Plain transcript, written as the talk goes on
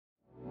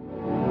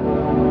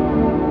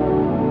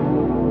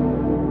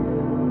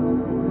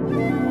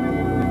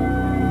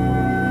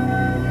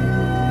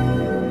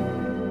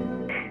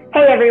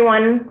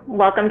everyone,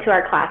 welcome to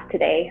our class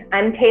today.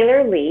 I'm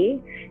Taylor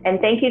Lee, and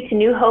thank you to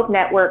New Hope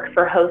Network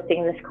for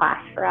hosting this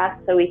class for us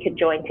so we could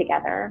join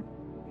together.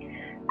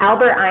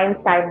 Albert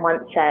Einstein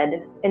once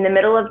said, "In the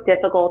middle of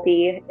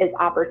difficulty is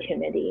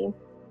opportunity."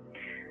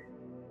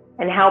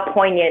 And how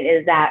poignant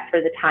is that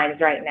for the times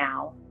right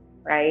now,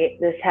 right?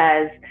 This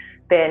has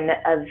been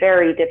a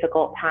very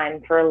difficult time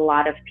for a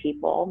lot of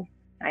people.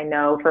 I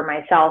know for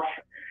myself,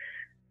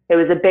 it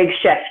was a big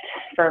shift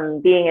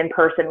from being in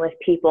person with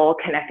people,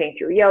 connecting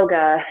through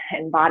yoga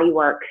and body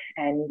work,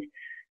 and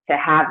to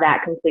have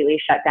that completely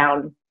shut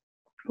down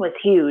was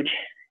huge.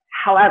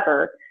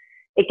 However,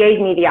 it gave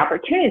me the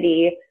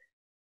opportunity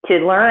to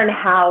learn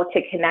how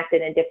to connect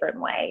in a different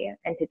way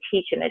and to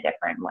teach in a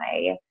different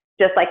way,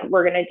 just like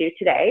we're going to do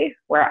today,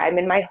 where I'm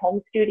in my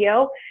home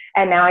studio,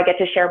 and now I get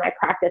to share my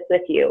practice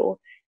with you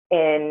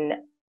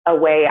in a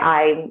way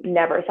I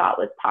never thought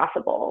was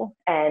possible.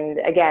 And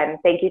again,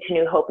 thank you to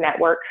New Hope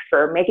Network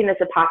for making this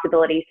a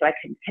possibility so I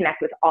can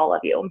connect with all of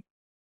you.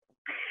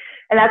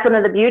 And that's one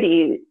of the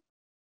beauties,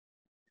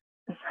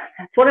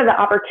 that's one of the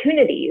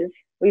opportunities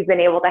we've been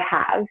able to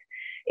have,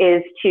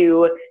 is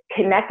to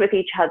connect with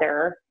each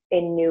other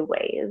in new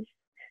ways.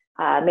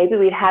 Maybe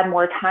we'd had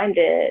more time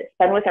to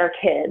spend with our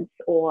kids,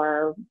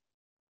 or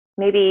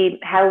maybe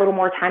had a little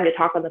more time to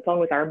talk on the phone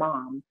with our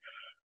mom,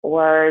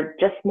 or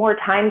just more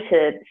time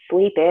to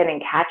sleep in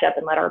and catch up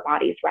and let our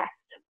bodies rest.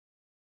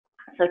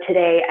 So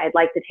today I'd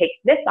like to take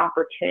this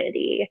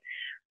opportunity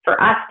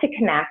for us to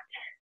connect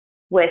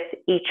with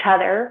each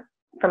other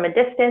from a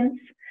distance,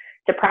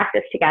 to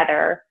practice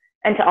together,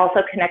 and to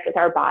also connect with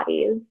our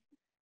bodies.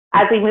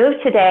 As we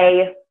move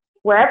today,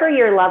 wherever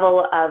your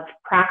level of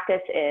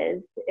practice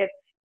is, if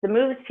the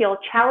moves feel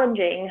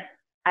challenging,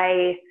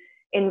 I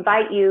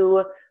invite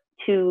you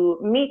to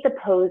meet the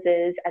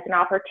poses as an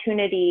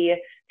opportunity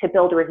to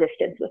build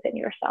resistance within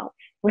yourself,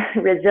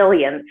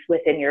 resilience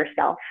within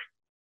yourself.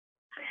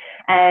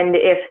 And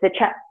if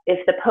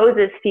the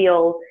poses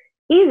feel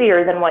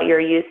easier than what you're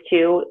used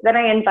to, then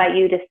I invite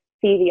you to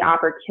see the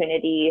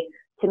opportunity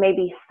to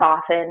maybe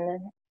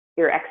soften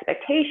your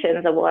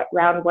expectations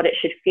around what it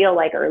should feel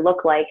like or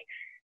look like,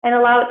 and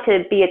allow it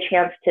to be a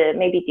chance to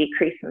maybe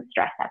decrease some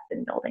stress that's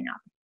been building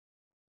up.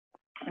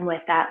 And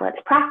with that,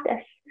 let's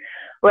practice.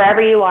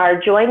 Wherever you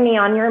are, join me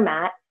on your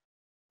mat.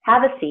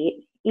 Have a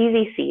seat,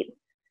 easy seat,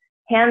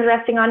 hands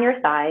resting on your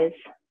thighs.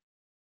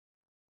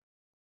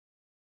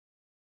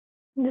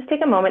 And just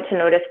take a moment to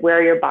notice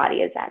where your body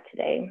is at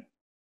today.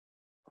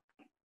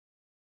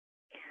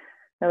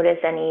 Notice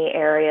any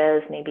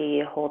areas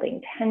maybe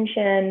holding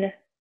tension.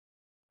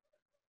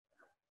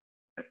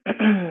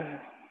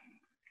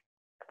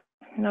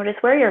 Notice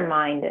where your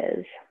mind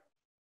is.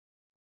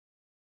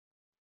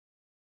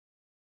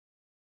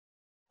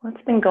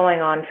 What's been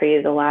going on for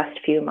you the last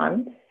few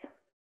months?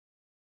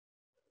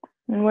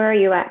 And where are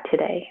you at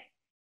today?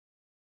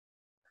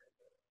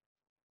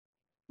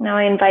 Now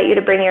I invite you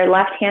to bring your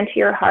left hand to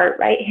your heart,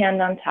 right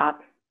hand on top.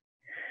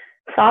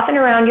 Soften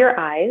around your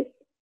eyes.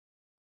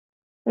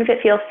 And if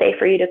it feels safe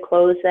for you to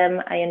close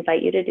them, I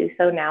invite you to do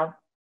so now.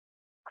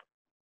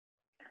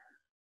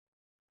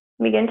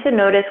 Begin to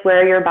notice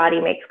where your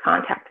body makes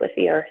contact with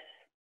the earth.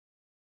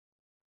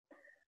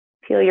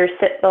 Feel your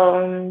sit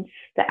bones,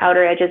 the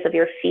outer edges of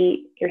your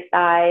feet, your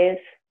thighs.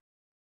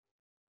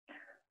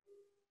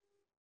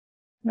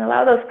 And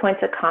allow those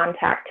points of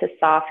contact to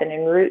soften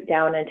and root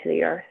down into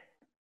the earth.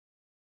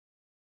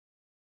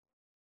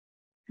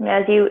 And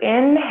as you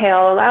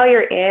inhale, allow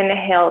your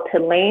inhale to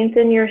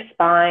lengthen your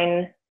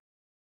spine,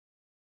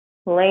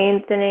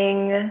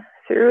 lengthening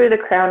through the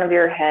crown of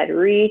your head,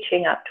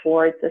 reaching up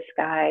towards the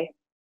sky.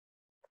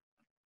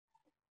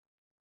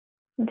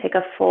 And take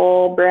a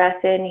full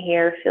breath in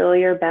here, fill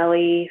your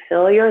belly,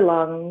 fill your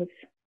lungs.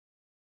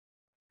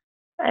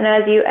 And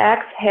as you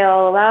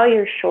exhale, allow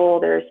your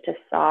shoulders to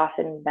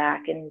soften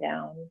back and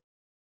down.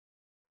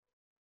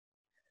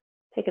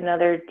 Take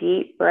another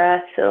deep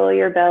breath, fill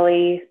your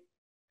belly,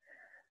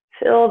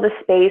 fill the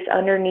space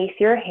underneath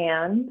your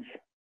hands.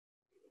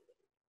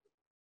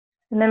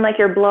 And then like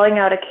you're blowing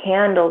out a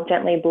candle,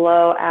 gently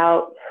blow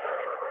out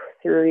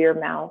through your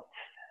mouth.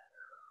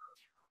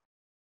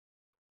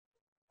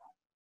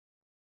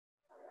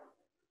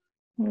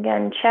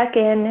 Again, check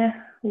in.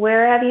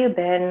 Where have you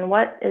been?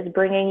 What is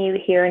bringing you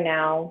here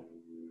now?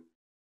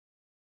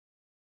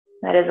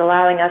 That is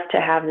allowing us to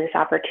have this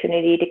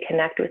opportunity to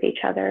connect with each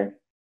other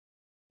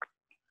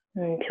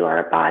and to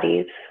our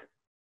bodies.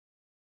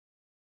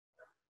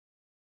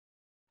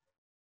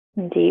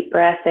 Deep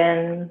breath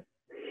in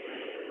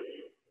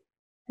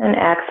and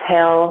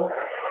exhale.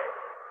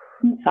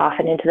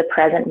 Soften into the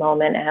present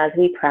moment as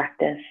we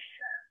practice.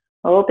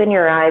 Open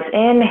your eyes.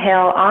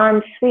 Inhale,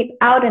 arms sweep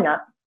out and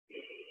up.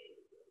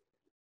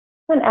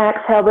 And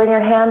exhale, bring your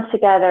hands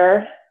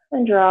together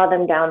and draw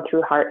them down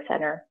through heart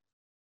center.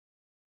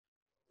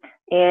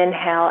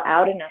 Inhale,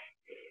 out and up.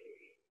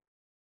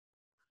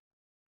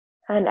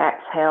 And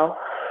exhale.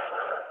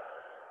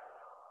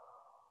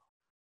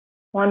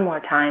 One more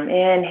time.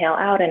 Inhale,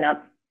 out and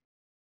up.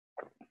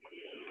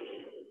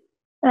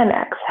 And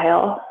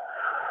exhale.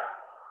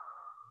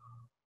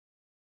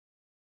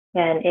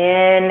 And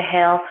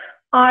inhale,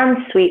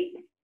 arm sweep.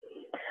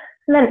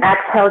 And then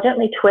exhale,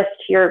 gently twist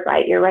to your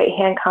right. Your right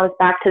hand comes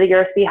back to the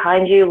earth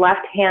behind you,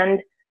 left hand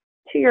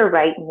to your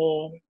right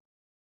knee.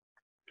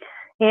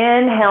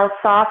 Inhale,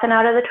 soften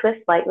out of the twist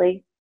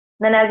slightly.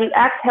 Then as you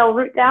exhale,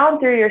 root down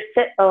through your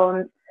sit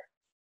bones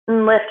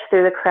and lift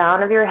through the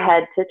crown of your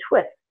head to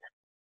twist.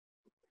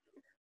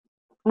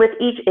 With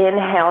each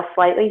inhale,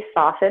 slightly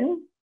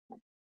soften.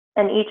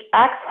 And each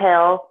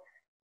exhale,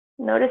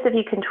 notice if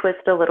you can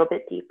twist a little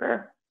bit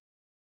deeper.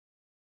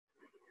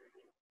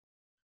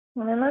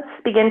 And then let's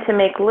begin to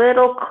make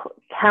little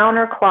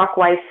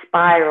counterclockwise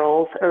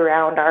spirals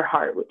around our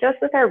heart, just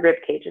with our rib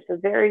cage. It's a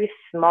very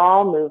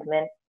small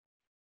movement,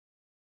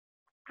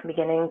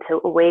 beginning to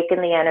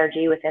awaken the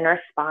energy within our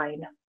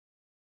spine.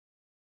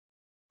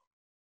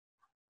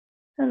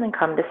 And then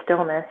come to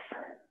stillness.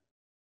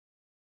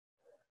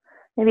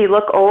 Maybe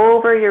look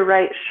over your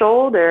right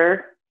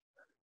shoulder.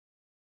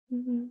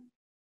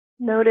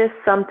 Notice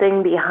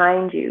something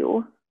behind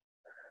you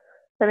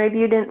that maybe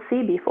you didn't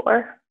see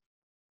before.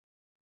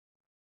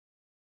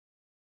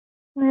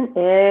 And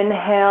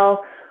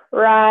inhale,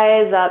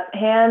 rise up,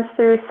 hands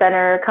through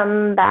center,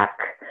 come back.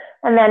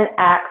 And then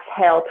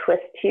exhale,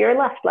 twist to your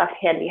left, left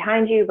hand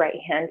behind you, right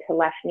hand to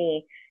left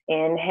knee.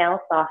 Inhale,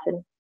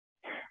 soften.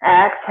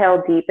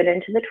 Exhale, deepen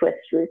into the twist.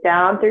 Root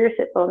down through your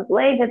sit bones,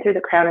 lengthen through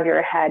the crown of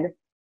your head.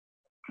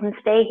 And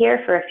stay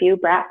here for a few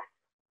breaths.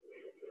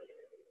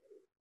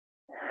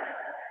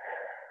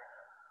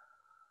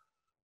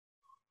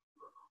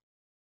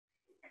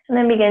 And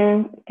then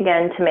begin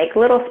again to make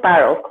little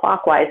spirals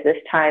clockwise this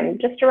time,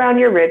 just around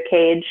your rib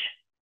cage.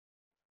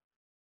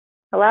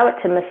 Allow it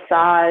to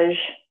massage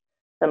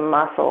the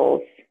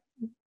muscles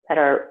that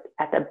are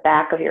at the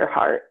back of your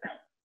heart.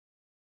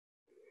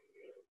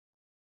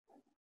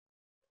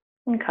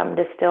 And come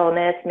to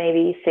stillness,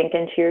 maybe sink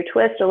into your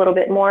twist a little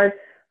bit more.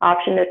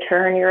 Option to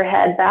turn your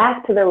head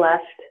back to the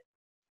left.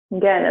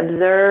 Again,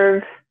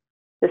 observe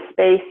the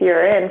space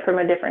you're in from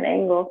a different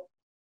angle.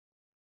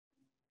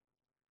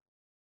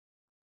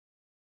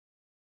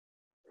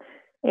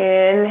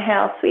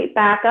 Inhale, sweep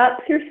back up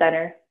through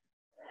center.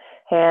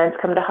 Hands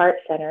come to heart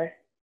center.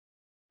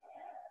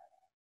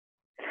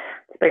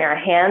 Let's bring our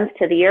hands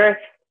to the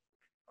earth.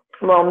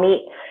 We'll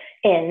meet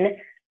in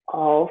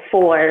all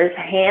fours.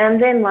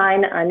 Hands in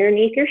line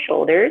underneath your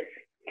shoulders.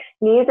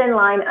 Knees in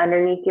line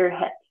underneath your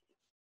hips.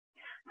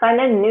 Find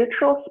a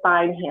neutral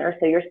spine here,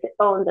 so your sit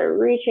bones are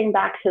reaching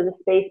back to the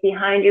space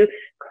behind you,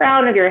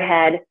 crown of your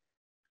head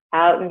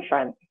out in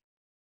front.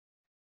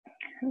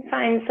 And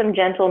find some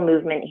gentle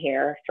movement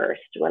here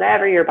first,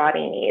 whatever your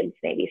body needs.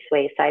 Maybe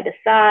sway side to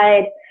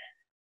side,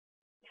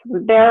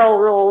 barrel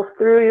rolls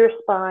through your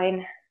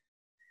spine.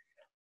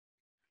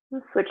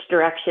 Switch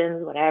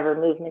directions, whatever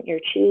movement you're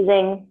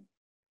choosing.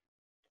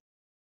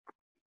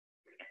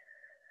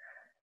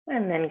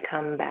 And then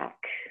come back.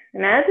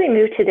 And as we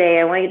move today,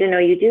 I want you to know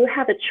you do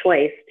have a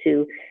choice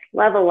to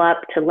level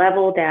up, to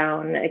level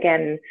down.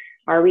 Again,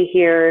 are we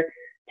here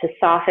to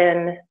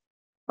soften?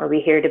 Are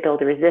we here to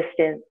build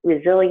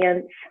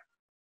resilience?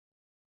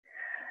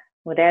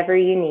 Whatever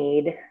you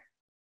need.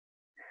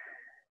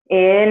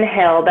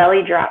 Inhale,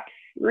 belly drops.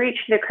 Reach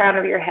to the crown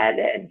of your head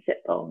and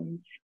sit bones.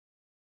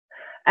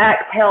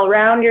 Exhale,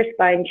 round your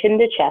spine, chin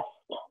to chest.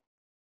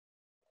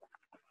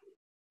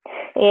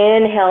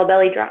 Inhale,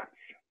 belly drops.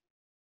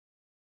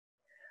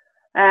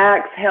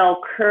 Exhale,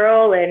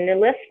 curl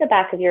and lift the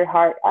back of your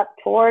heart up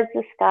towards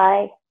the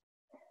sky.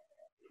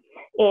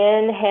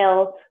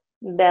 Inhale,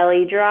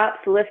 belly drops,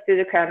 lift through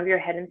the crown of your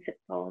head and sit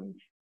bones.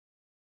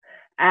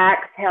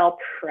 Exhale,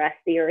 press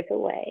the earth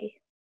away.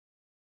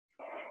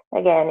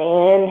 Again,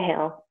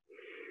 inhale,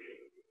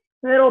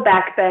 little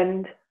back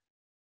bend.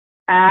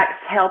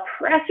 Exhale,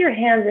 press your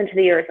hands into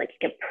the earth like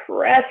you can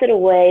press it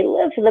away.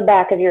 Lift the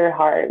back of your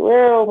heart, a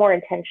little more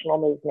intentional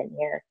movement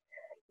here.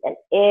 And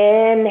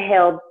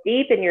inhale,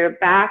 deepen your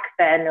back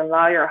bend and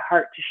allow your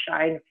heart to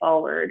shine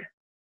forward.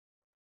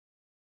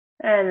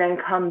 And then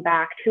come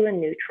back to a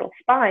neutral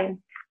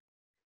spine.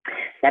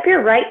 Step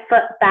your right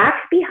foot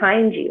back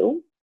behind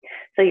you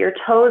so your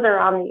toes are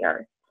on the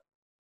earth.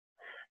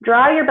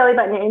 Draw your belly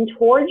button in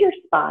towards your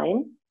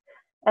spine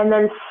and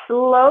then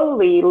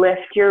slowly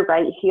lift your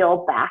right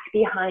heel back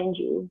behind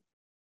you.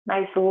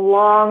 Nice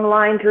long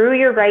line through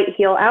your right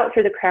heel out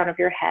through the crown of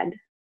your head.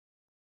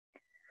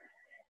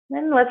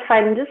 Then let's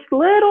find just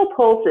little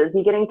pulses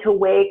beginning to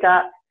wake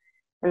up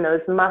in those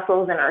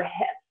muscles in our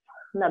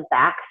hips, on the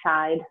back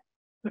side.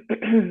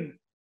 And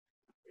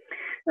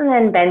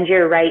then bend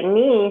your right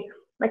knee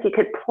like you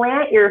could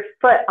plant your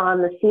foot on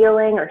the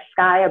ceiling or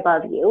sky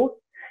above you.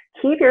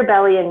 Keep your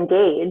belly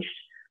engaged.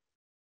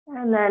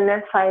 And then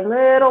find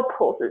little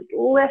pulses.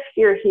 Lift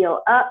your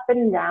heel up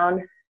and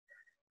down,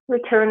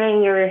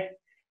 returning your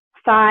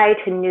thigh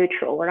to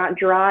neutral. We're not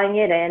drawing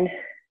it in,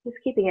 just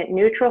keeping it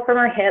neutral from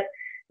our hip.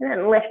 And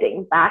then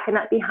lifting back and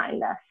up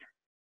behind us.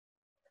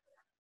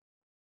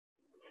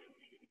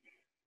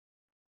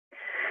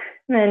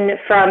 And then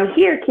from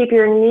here, keep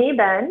your knee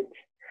bent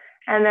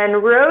and then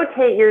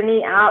rotate your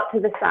knee out to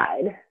the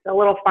side. A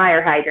little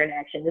fire hydrant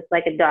action, just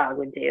like a dog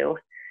would do.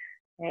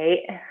 right?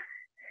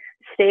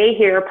 Stay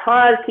here,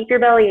 pause, keep your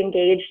belly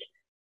engaged,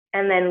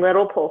 and then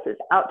little pulses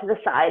out to the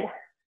side.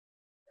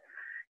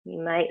 You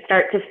might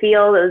start to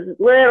feel those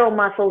little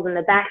muscles in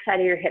the back side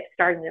of your hips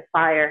starting to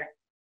fire.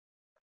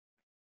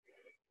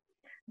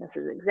 This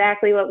is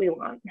exactly what we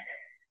want.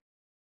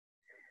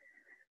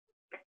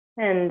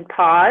 And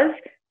pause,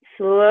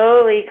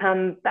 slowly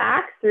come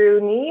back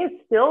through,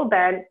 knees still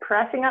bent,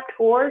 pressing up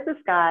towards the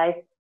sky.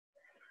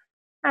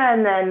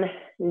 And then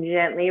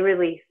gently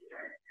release.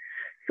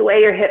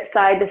 Sway your hips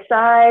side to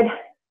side.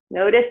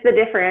 Notice the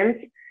difference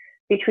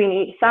between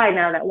each side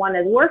now that one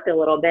has worked a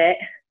little bit.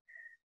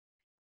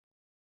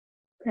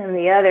 And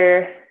the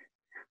other,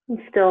 I'm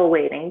still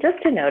waiting,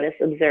 just to notice,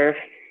 observe.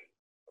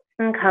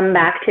 And come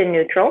back to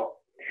neutral.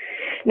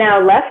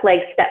 Now left leg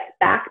steps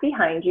back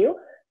behind you.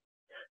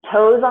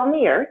 Toes on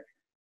the earth.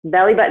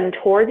 Belly button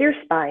towards your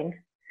spine.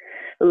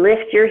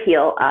 Lift your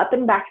heel up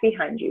and back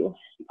behind you.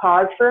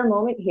 Pause for a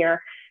moment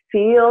here.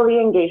 Feel the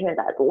engagement,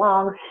 that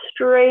long,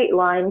 straight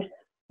line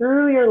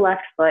through your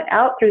left foot,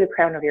 out through the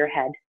crown of your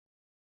head.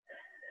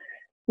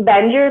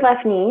 Bend your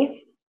left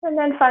knee, and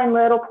then find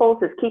little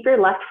pulses. Keep your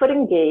left foot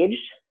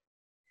engaged,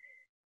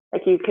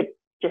 like you could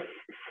just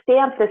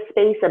stamp the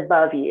space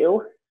above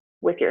you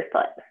with your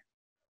foot.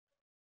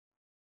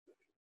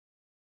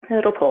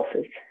 Little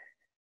pulses.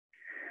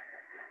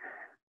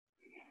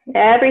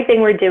 Everything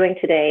we're doing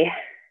today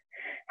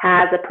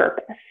has a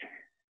purpose.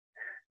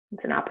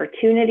 It's an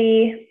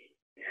opportunity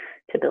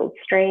to build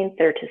strength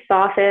or to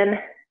soften,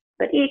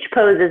 but each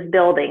pose is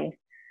building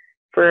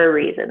for a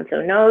reason,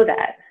 so know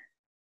that.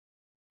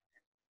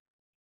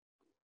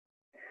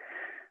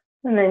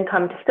 And then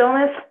come to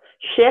stillness,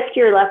 shift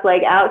your left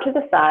leg out to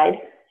the side,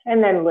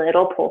 and then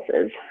little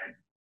pulses.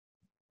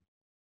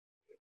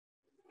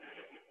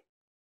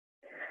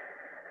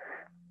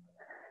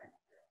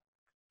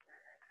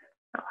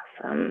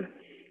 Awesome,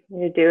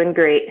 you're doing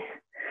great.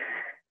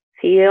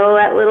 Feel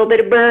that little bit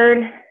of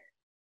burn.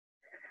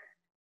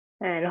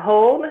 And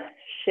hold,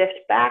 shift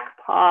back,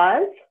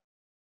 pause,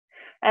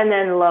 and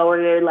then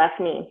lower your left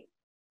knee.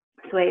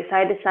 Sway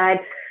side to side.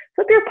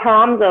 Flip your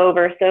palms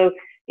over so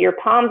your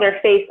palms are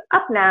face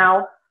up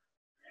now,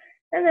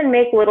 and then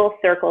make little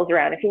circles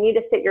around. If you need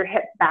to sit your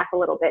hips back a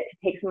little bit to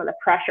take some of the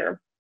pressure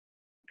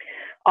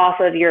off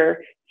of your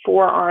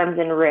forearms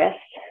and wrists,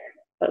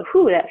 but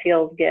whew, that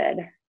feels good.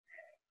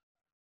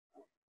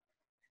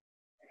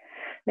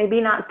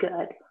 Maybe not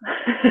good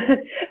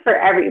for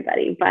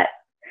everybody, but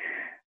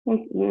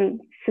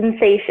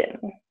sensation.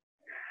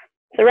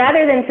 So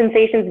rather than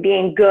sensations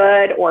being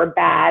good or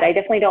bad, I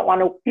definitely don't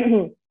want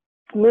to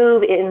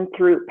move in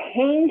through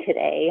pain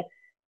today,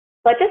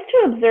 but just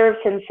to observe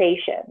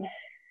sensation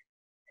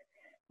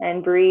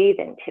and breathe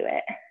into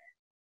it.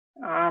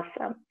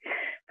 Awesome.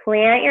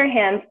 Plant your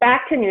hands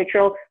back to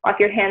neutral, walk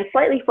your hands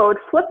slightly forward,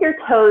 flip your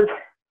toes,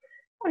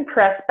 and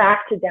press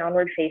back to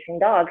downward facing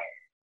dog.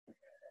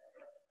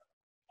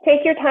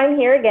 Take your time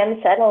here again,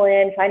 settle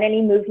in, find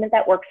any movement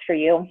that works for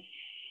you.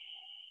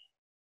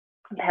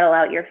 Pedal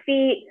out your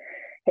feet,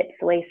 hips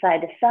sway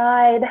side to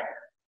side.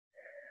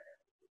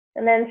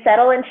 And then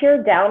settle into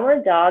your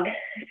downward dog.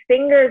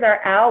 Fingers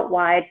are out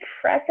wide,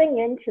 pressing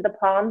into the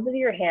palms of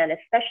your hand,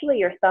 especially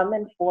your thumb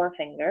and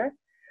forefinger.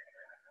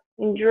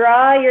 And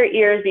draw your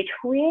ears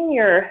between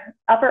your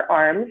upper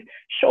arms,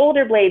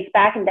 shoulder blades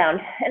back and down.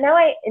 And now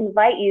I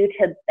invite you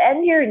to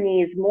bend your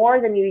knees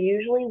more than you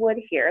usually would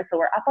here. So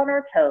we're up on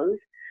our toes.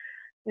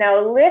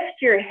 Now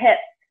lift your hips,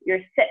 your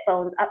sit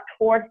bones up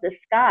towards the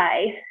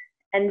sky.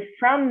 And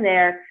from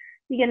there,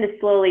 begin to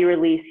slowly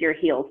release your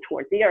heels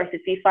towards the earth.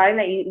 If you find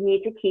that you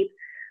need to keep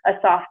a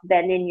soft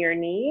bend in your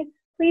knee,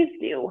 please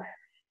do.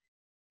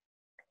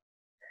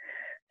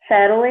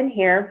 Settle in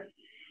here.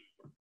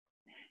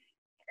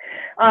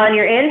 On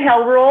your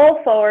inhale,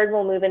 roll forward.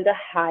 We'll move into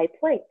high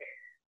plank.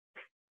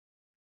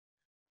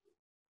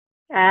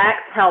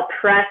 Exhale,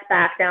 press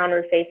back,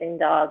 downward facing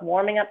dog.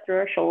 Warming up through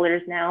our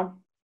shoulders now.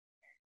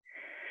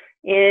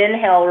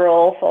 Inhale,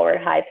 roll forward,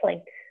 high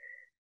plank.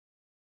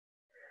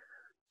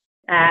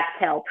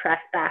 Exhale, press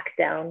back,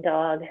 down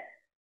dog.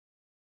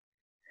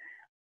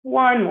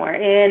 One more.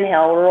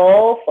 Inhale,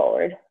 roll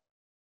forward.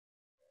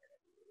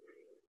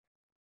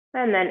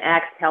 And then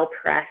exhale,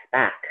 press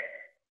back.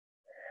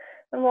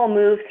 And we'll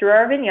move through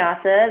our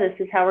vinyasa.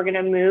 This is how we're going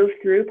to move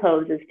through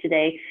poses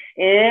today.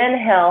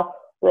 Inhale,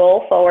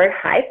 roll forward,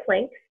 high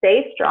plank.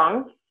 Stay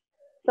strong.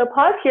 So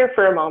pause here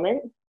for a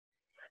moment.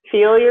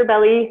 Feel your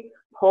belly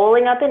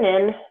pulling up and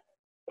in.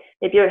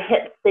 If your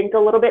hips sink a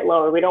little bit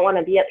lower, we don't want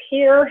to be up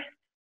here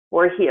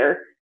or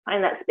here.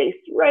 Find that space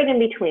right in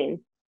between.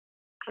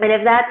 And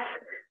if that's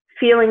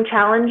feeling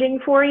challenging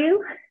for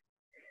you,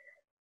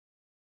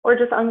 or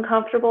just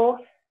uncomfortable,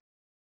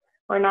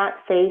 or not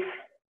safe,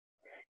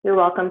 you're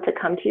welcome to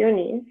come to your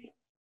knees,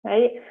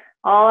 right?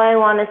 All I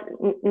want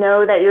to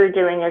know that you're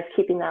doing is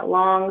keeping that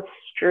long,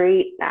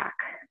 straight back.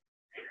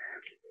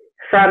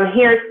 From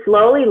here,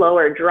 slowly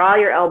lower. Draw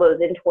your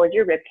elbows in towards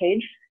your rib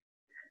cage.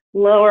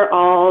 Lower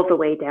all the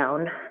way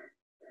down.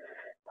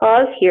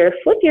 Pause here,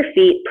 flip your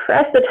feet,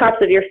 press the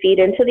tops of your feet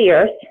into the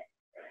earth.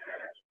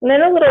 And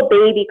then a little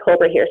baby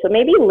cobra here. So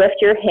maybe lift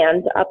your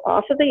hands up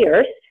off of the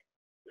earth.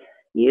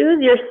 Use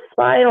your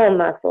spinal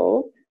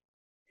muscles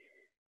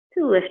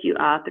to lift you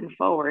up and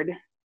forward.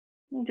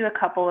 Do a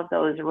couple of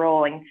those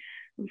rolling.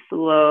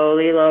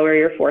 Slowly lower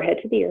your forehead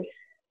to the earth.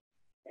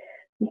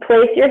 And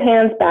place your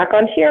hands back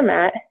onto your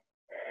mat.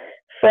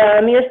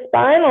 From your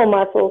spinal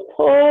muscles,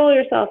 pull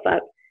yourself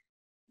up.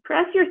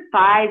 Press your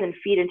thighs and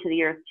feet into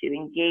the earth to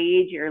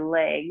engage your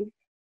legs.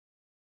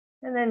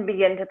 And then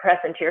begin to press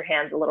into your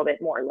hands a little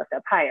bit more. Lift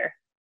up higher.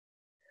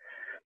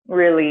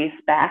 Release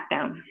back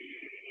down.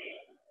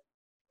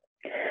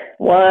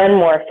 One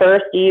more.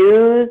 First,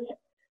 use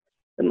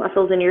the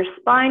muscles in your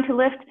spine to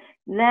lift.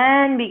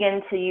 Then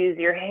begin to use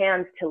your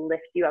hands to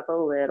lift you up a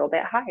little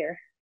bit higher.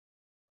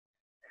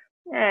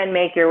 And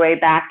make your way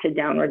back to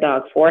downward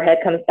dog. Forehead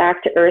comes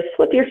back to earth.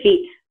 Flip your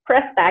feet.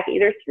 Press back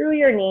either through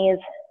your knees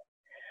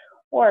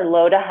or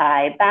low to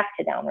high, back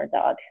to downward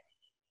dog.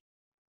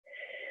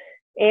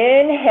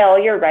 Inhale,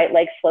 your right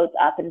leg floats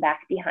up and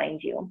back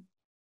behind you.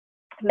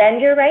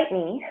 Bend your right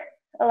knee.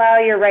 Allow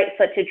your right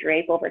foot to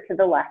drape over to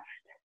the left.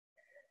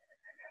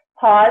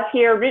 Pause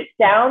here, reach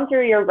down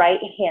through your right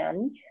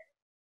hand.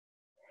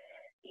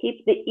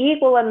 Keep the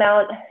equal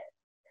amount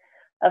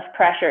of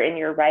pressure in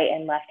your right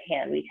and left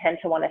hand. We tend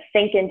to want to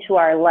sink into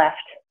our left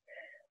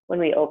when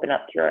we open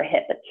up through our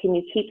hip, but can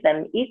you keep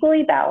them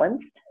equally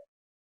balanced?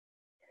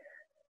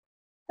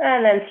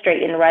 And then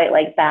straighten right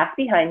leg back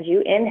behind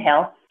you.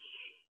 Inhale.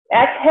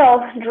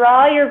 Exhale,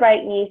 draw your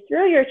right knee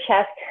through your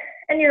chest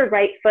and your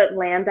right foot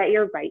lands at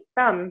your right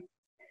thumb.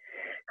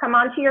 Come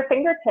onto your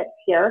fingertips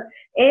here.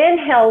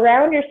 Inhale,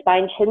 round your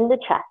spine, chin to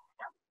chest.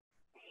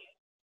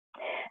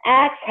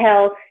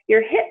 Exhale,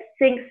 your hips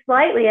sink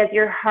slightly as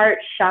your heart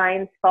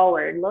shines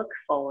forward. Look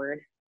forward.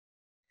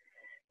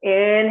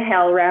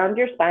 Inhale, round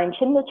your spine,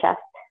 chin to chest.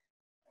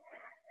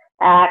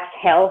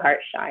 Exhale, heart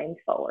shines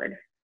forward.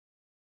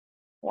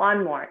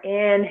 One more.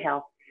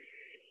 Inhale.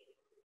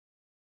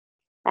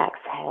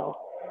 Exhale.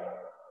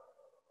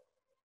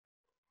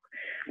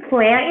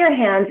 Plant your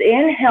hands.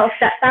 Inhale,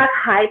 step back,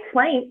 high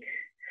plank.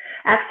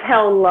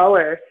 Exhale,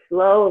 lower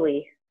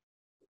slowly.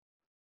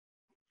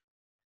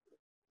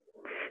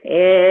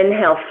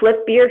 Inhale,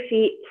 flip your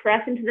feet,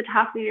 press into the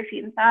top of your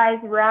feet and thighs,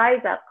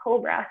 rise up,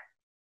 cobra.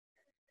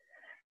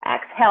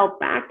 Exhale,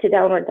 back to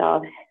downward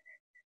dog.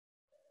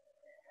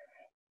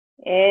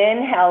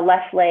 Inhale,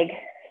 left leg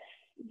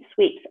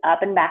sweeps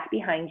up and back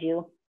behind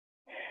you.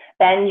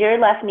 Bend your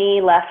left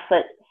knee, left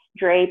foot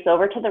drapes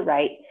over to the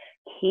right.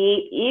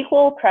 Keep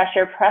equal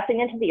pressure pressing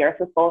into the earth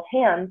with both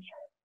hands.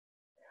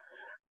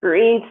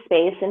 Breathe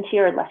space into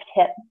your left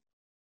hip.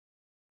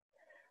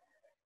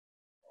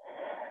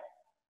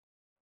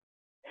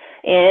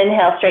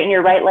 Inhale, straighten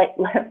your right leg,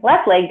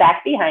 left leg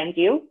back behind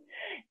you.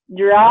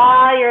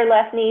 Draw your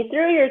left knee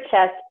through your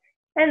chest,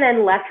 and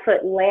then left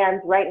foot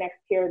lands right next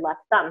to your left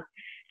thumb.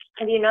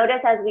 If you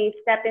notice as we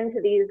step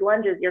into these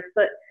lunges, your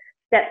foot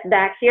steps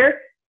back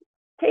here.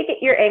 Take it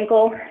your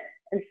ankle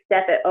and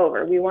step it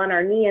over. We want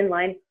our knee in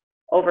line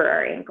over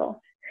our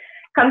ankle.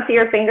 Come to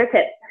your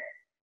fingertips.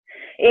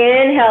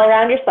 Inhale,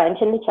 round your spine,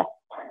 chin to chest.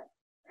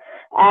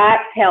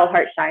 Exhale,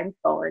 heart shines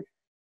forward.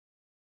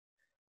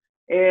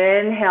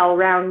 Inhale,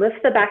 round, lift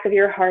the back of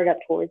your heart up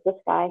towards the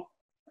sky.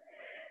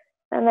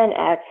 And then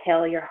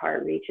exhale, your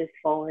heart reaches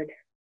forward.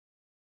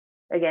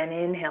 Again,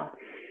 inhale.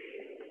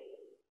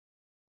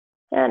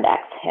 And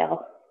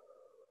exhale.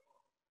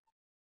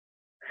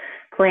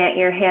 Plant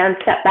your hands,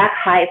 step back,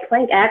 high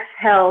plank.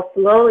 Exhale,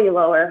 slowly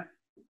lower.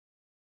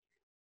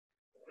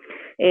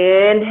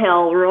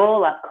 Inhale,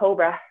 roll up,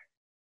 cobra.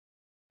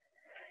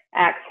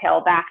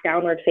 Exhale, back,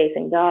 downward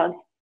facing dog.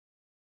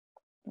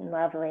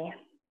 Lovely.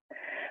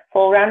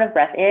 Full round of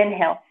breath.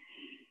 Inhale.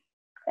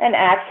 And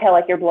exhale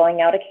like you're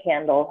blowing out a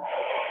candle.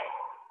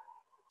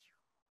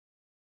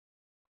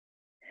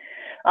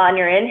 On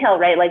your inhale,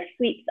 right leg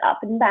sweeps up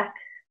and back.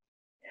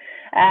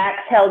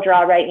 Exhale,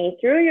 draw right knee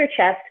through your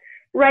chest,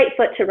 right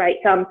foot to right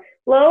thumb.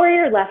 Lower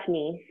your left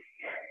knee.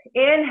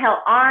 Inhale,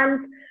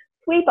 arms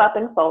sweep up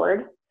and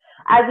forward.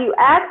 As you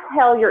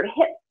exhale, your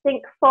hips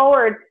sink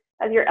forward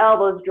as your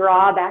elbows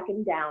draw back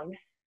and down.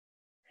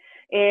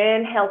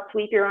 Inhale,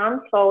 sweep your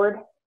arms forward.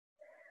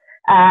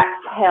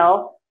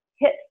 Exhale,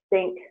 hips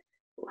sink,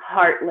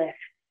 heart lifts.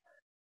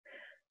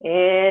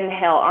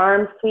 Inhale,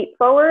 arms sweep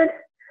forward.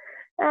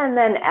 And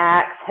then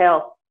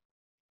exhale,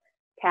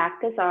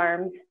 cactus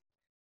arms,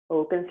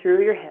 open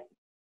through your hips.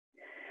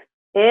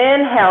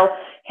 Inhale,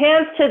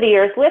 hands to the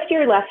earth, lift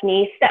your left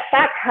knee, step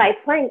back, high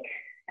plank.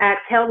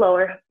 Exhale,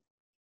 lower.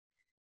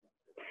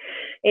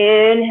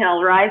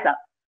 Inhale, rise up.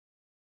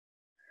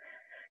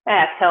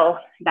 Exhale,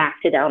 back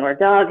to downward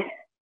dog.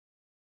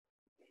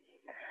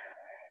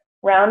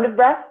 Round of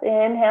breath,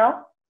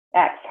 inhale,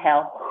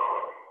 exhale.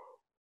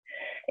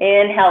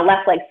 Inhale,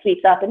 left leg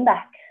sweeps up and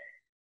back.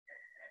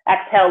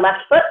 Exhale,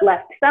 left foot,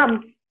 left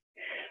thumb.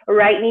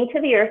 Right knee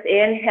to the earth.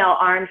 Inhale,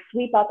 arms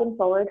sweep up and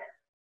forward.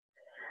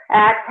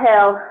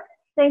 Exhale,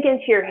 sink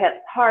into your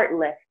hips, heart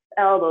lifts,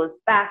 elbows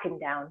back and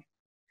down.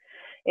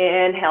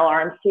 Inhale,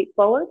 arms sweep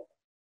forward.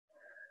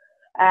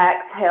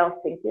 Exhale,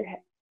 sink your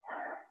hips.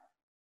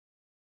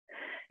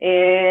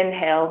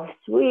 Inhale,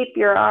 sweep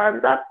your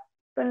arms up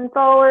and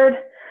forward,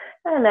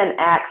 and then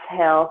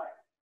exhale.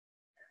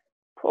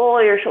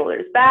 Pull your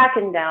shoulders back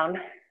and down,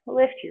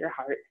 lift your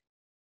heart.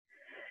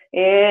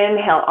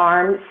 Inhale,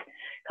 arms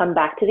come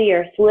back to the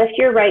earth, lift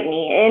your right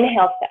knee.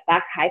 Inhale, step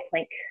back, high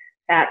plank.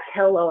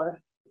 Exhale,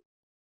 lower.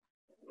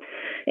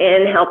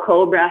 Inhale,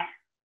 cobra.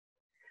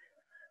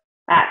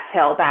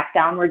 Exhale, back,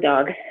 downward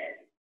dog.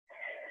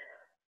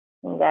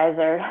 You guys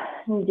are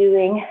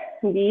doing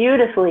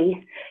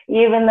beautifully,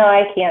 even though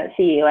I can't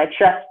see you. I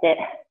trust it.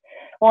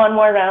 One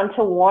more round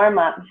to warm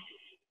up.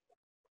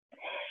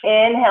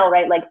 Inhale,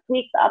 right leg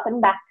sweeps up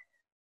and back.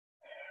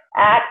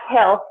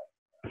 Exhale,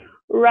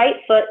 right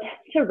foot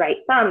to right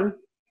thumb.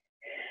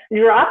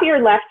 Drop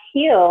your left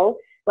heel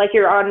like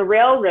you're on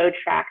railroad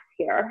tracks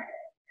here.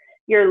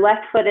 Your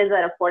left foot is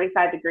at a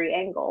 45-degree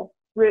angle.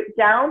 Root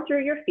down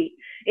through your feet.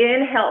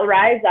 Inhale,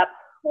 rise up,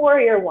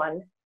 warrior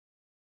one.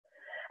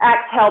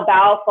 Exhale,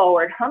 bow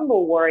forward,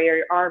 humble warrior.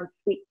 Your arms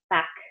sweep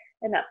back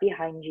and up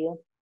behind you.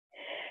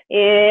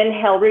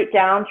 Inhale, root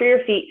down through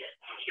your feet.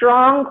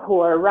 Strong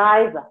core,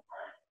 rise up.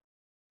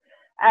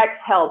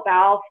 Exhale,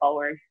 bow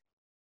forward.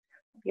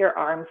 Your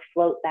arms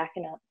float back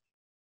and up.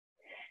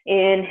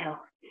 Inhale.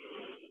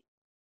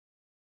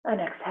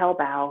 And exhale,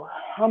 bow,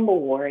 humble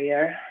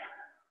warrior.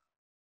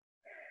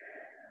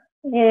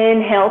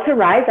 Inhale to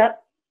rise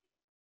up.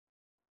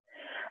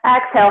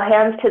 Exhale,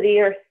 hands to the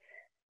earth.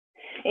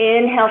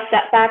 Inhale,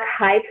 step back,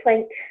 high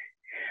plank.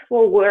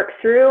 We'll work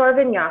through our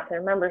vinyasa.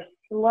 Remember,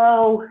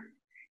 slow,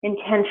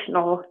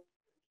 intentional,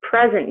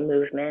 present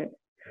movement.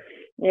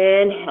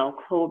 Inhale,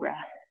 cobra.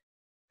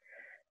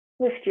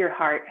 Lift your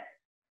heart.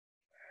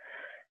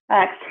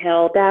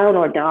 Exhale,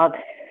 downward dog.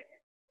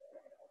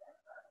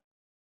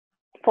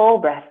 Full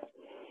breath.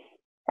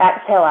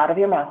 Exhale out of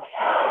your mouth.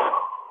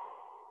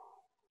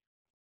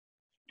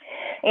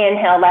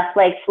 Inhale, left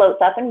leg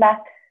floats up and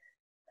back.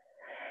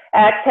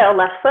 Exhale,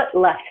 left foot,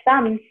 left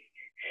thumb.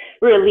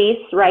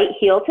 Release, right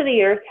heel to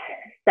the earth.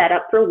 Set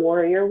up for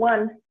warrior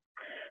one.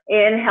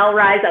 Inhale,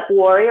 rise up,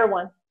 warrior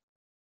one.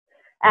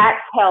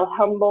 Exhale,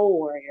 humble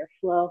warrior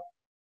flow.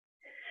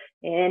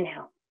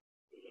 Inhale.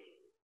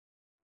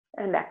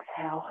 And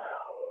exhale.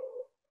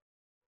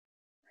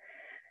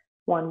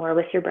 One more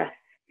with your breath.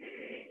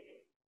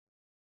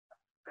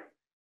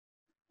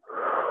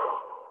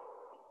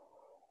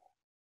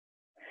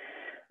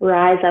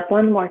 Rise up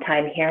one more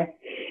time here.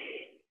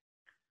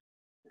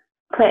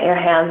 Plant your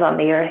hands on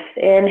the earth.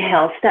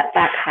 Inhale, step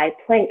back, high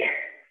plank.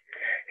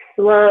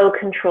 Slow,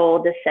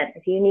 controlled descent.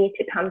 If you need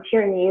to come to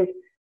your knees,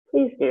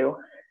 please do.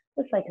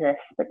 Just like this,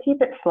 but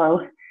keep it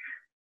slow.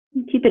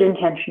 Keep it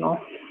intentional.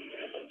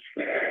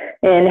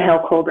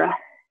 Inhale, cobra.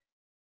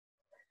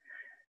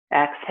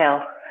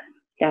 Exhale,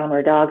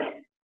 downward dog.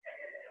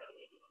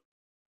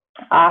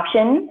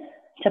 Option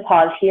to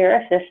pause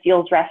here if this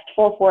feels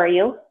restful for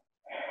you.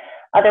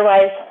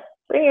 Otherwise,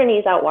 bring your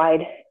knees out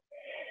wide,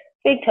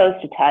 big toes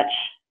to touch,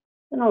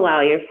 and allow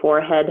your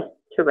forehead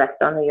to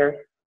rest on the earth.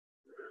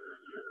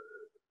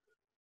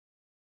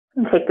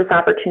 And take this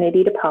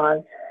opportunity to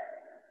pause.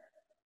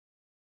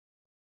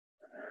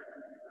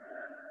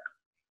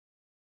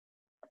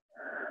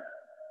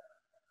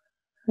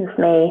 This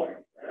may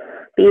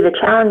be the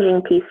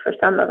challenging piece for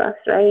some of us,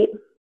 right?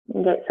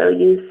 We get so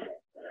used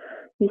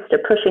to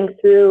pushing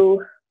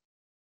through,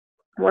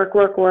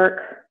 work.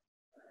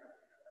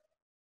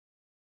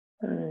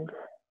 And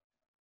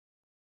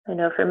I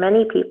know for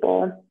many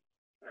people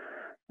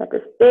that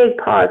this big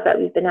pause that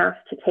we've been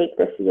asked to take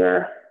this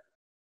year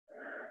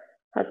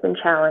has been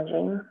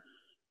challenging.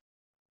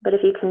 But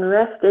if you can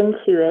rest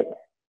into it,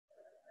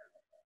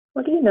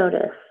 what do you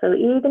notice? So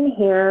even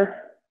here,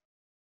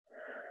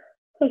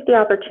 take the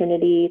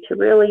opportunity to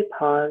really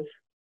pause.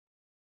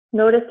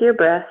 Notice your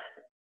breath.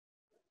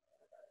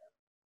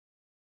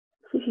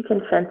 See if you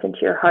can sense into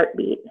your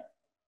heartbeat.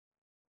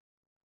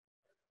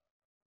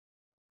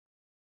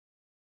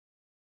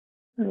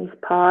 And these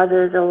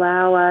pauses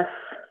allow us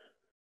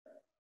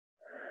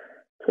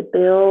to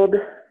build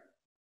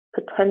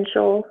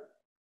potential,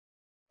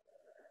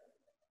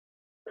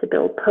 to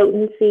build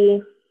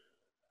potency,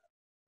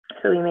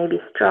 so we may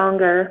be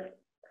stronger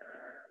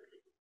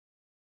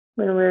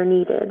when we're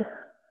needed,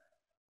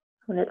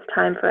 when it's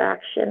time for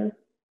action.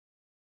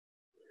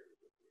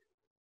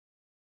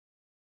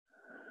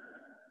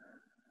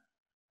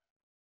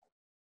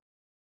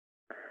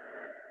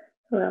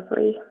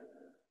 Lovely.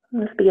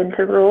 Let's begin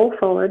to roll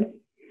forward.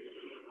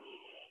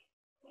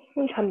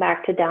 And come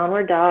back to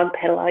downward dog,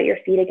 pedal out your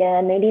feet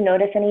again. Maybe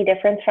notice any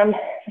difference from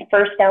the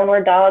first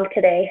downward dog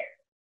today.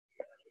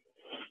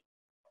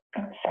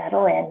 And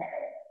settle in.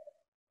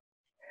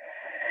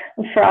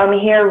 And from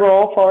here,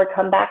 roll forward,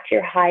 come back to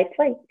your high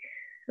plank.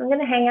 I'm going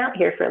to hang out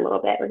here for a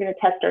little bit. We're going to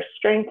test our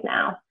strength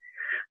now.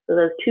 So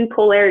those two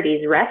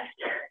polarities, rest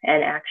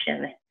and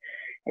action.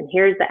 And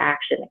here's the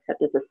action,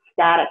 except it's a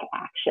static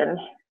action.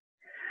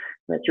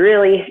 Which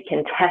really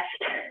can test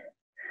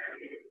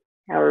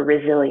our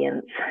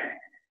resilience.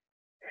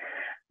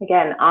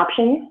 Again,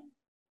 option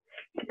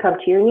to come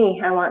to your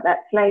knee. I want that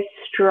nice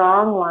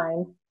strong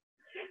line.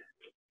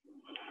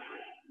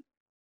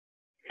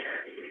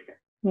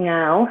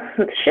 Now,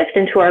 let's shift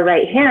into our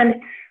right hand,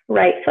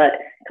 right foot.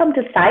 Come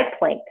to side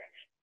plank.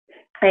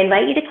 I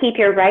invite you to keep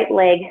your right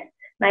leg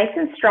nice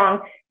and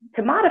strong.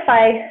 To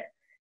modify,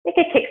 make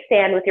a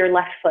kickstand with your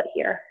left foot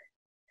here.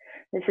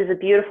 This is a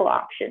beautiful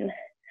option.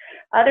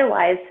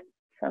 Otherwise,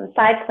 from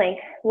side plank,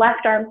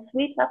 left arm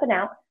sweeps up and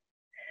out,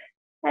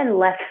 and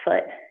left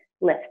foot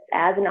lifts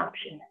as an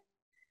option.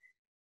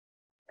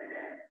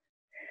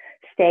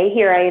 Stay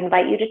here. I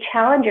invite you to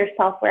challenge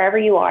yourself wherever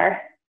you are.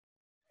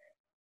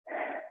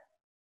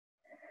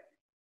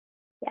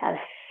 Yes.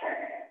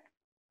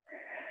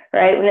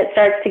 Right, when it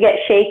starts to get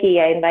shaky,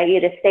 I invite you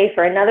to stay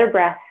for another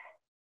breath.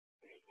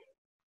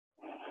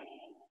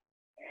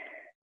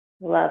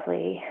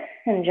 Lovely.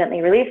 And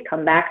gently release.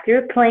 Come back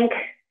through plank.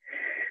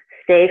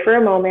 Stay for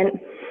a moment.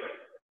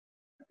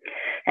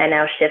 And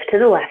now shift to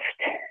the left.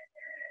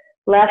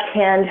 Left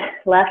hand,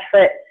 left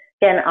foot.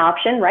 Again,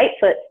 option. Right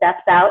foot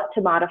steps out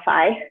to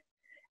modify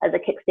as a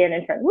kickstand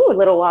in front. Ooh, a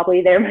little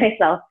wobbly there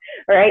myself.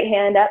 Right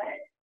hand up.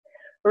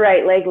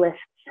 Right leg lifts.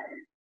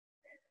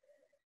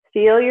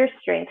 Feel your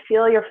strength,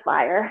 feel your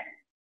fire.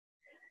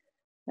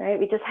 All right,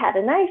 we just had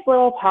a nice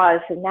little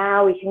pause, so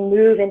now we can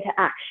move into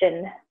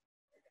action.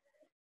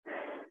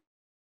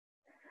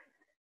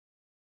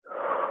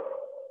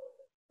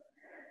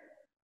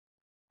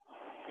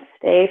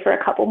 Stay for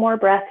a couple more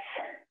breaths.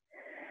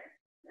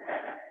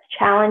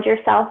 Challenge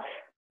yourself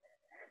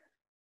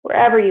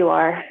wherever you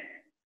are.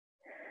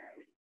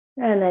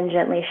 And then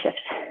gently shift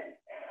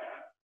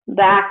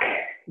back,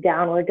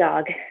 downward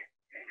dog.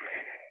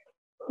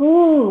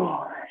 Ooh.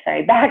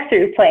 Sorry, back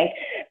through plank,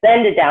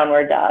 then to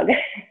downward dog.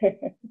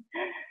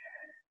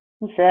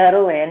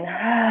 Settle in.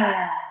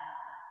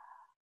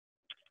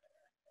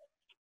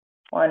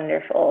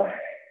 Wonderful.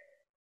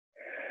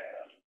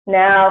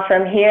 Now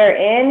from here,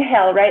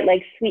 inhale, right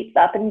leg sweeps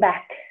up and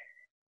back.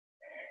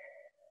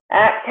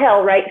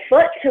 Exhale, right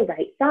foot to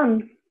right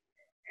thumb.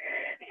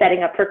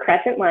 Setting up for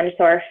crescent lunge,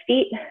 so our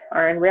feet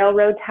are in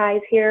railroad ties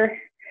here.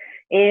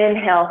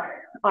 Inhale,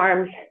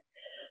 arms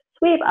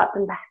sweep up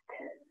and back.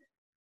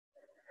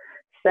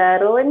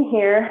 Settle in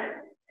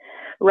here.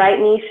 Right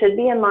knee should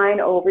be in line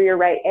over your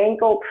right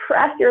ankle.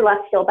 Press your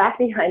left heel back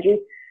behind you.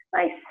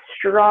 Nice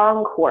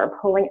strong core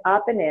pulling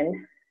up and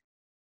in.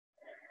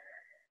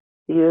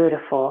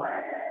 Beautiful.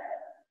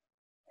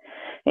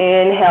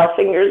 Inhale,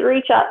 fingers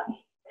reach up.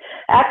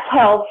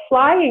 Exhale,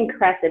 flying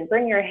crescent.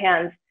 Bring your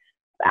hands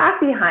back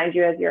behind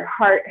you as your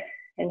heart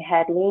and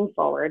head lean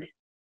forward.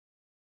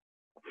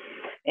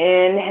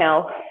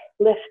 Inhale,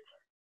 lift.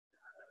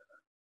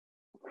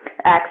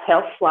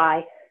 Exhale,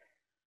 fly.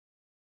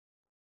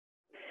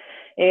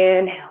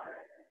 Inhale.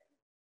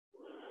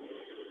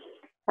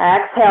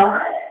 Exhale,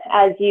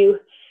 as you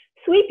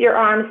sweep your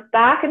arms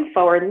back and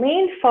forward,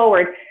 lean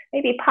forward,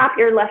 maybe pop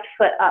your left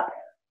foot up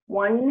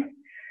one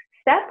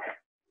step,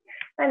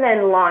 and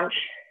then launch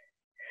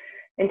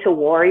into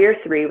warrior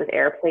three with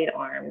airplane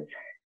arms.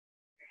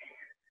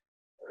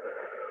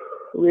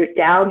 Root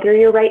down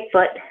through your right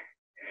foot.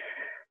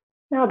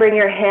 Now bring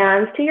your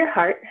hands to your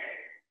heart.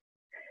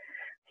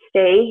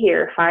 Stay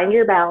here, find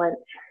your balance,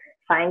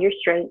 find your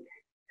strength.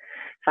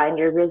 Find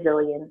your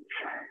resilience.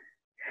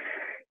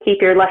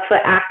 Keep your left foot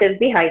active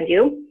behind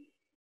you.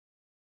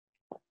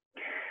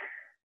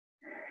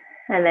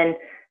 And then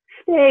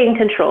stay in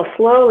control.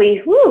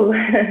 Slowly,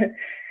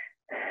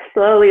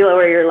 slowly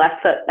lower your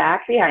left foot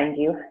back behind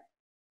you.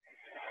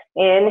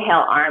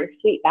 Inhale, arms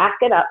sweep back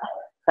and up.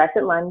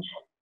 Crescent lunge.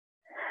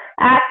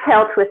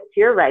 Exhale, twist to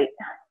your right.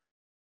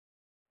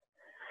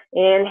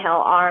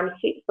 Inhale, arms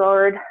sweep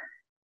forward.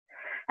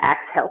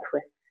 Exhale,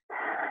 twist.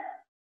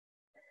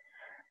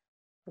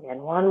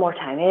 Again, one more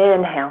time.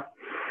 Inhale.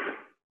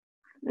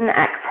 And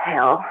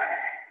exhale.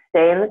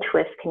 Stay in the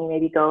twist. Can you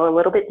maybe go a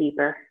little bit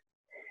deeper?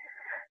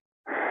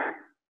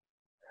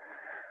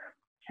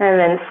 And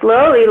then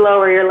slowly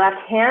lower your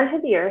left hand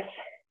to the earth.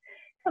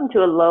 Come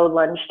to a low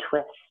lunge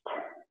twist.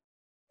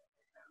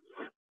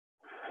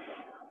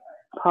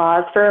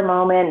 Pause for a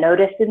moment.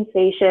 Notice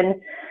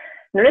sensation.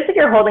 Notice if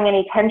you're holding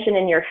any tension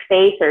in your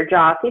face or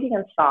jaw. See if you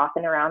can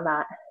soften around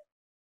that.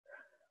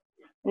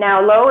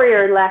 Now lower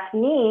your left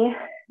knee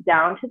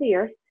down to the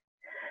earth,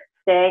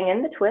 staying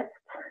in the twist.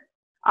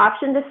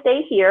 Option to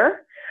stay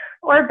here,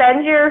 or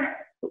bend your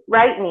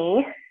right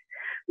knee,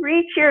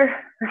 reach your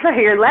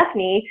left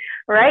knee,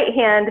 right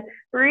hand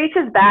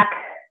reaches back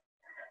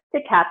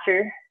to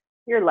capture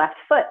your left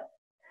foot.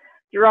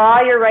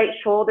 Draw your right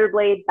shoulder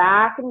blade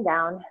back and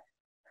down,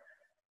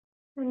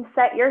 and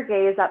set your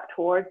gaze up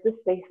towards the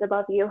space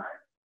above you.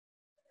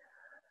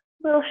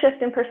 Little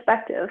shift in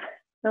perspective.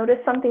 Notice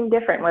something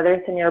different, whether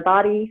it's in your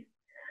body,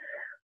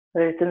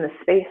 whether it's in the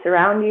space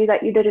around you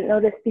that you didn't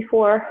notice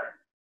before.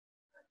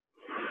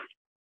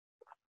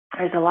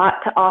 There's a lot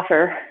to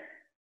offer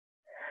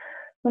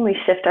when we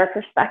shift our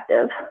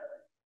perspective.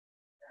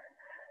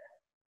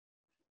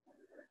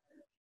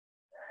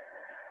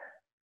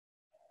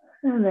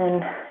 And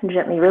then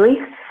gently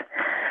release.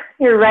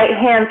 Your right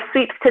hand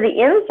sweeps to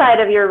the inside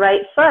of your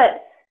right foot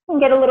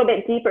and get a little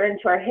bit deeper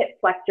into our hip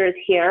flexors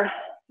here.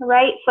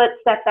 Right foot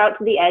steps out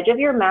to the edge of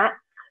your mat.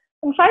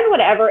 And find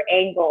whatever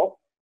angle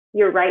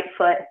your right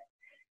foot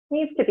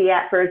needs to be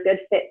at for a good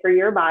fit for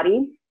your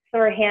body. So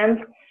our hands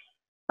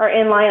are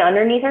in line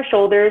underneath our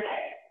shoulders,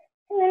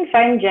 and then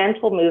find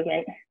gentle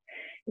movement,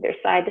 either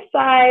side to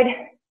side,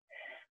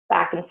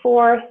 back and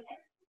forth.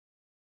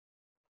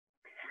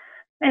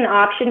 An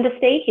option to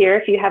stay here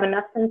if you have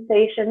enough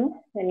sensation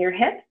in your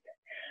hips.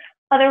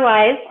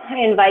 Otherwise, I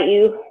invite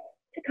you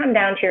to come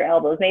down to your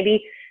elbows,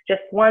 maybe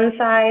just one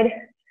side,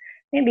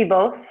 maybe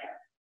both.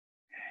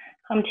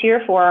 Come to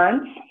your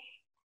forearms.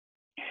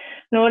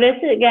 Notice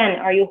again,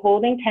 are you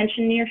holding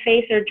tension in your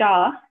face or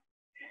jaw?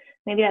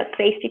 Maybe that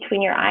space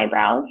between your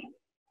eyebrows.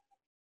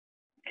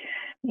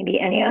 Maybe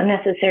any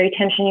unnecessary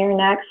tension in your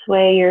neck.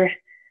 Sway your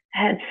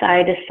head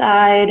side to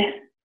side.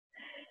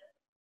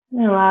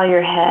 And allow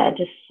your head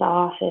to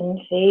soften,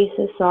 face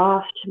is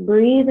soft.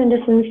 Breathe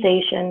into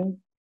sensation.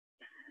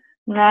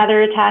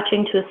 Rather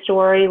attaching to a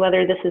story,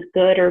 whether this is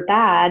good or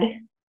bad,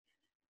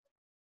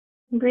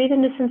 breathe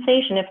into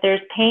sensation. If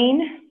there's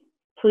pain,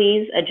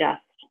 please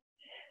adjust.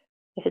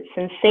 If it's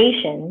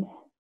sensation,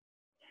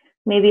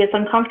 maybe it's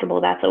uncomfortable,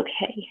 that's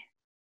okay.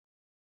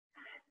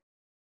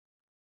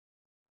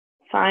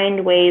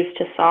 Find ways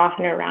to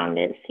soften around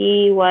it.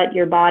 See what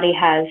your body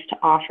has to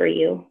offer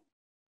you.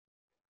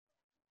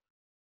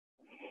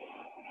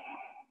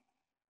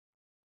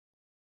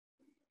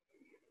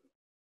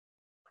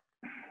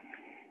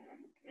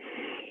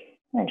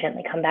 And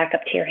gently come back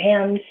up to your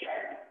hands.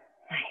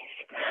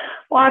 Nice.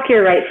 Walk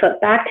your right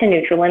foot back to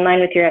neutral, in line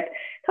with your hip.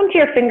 Come to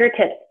your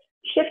fingertips.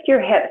 Shift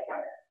your hips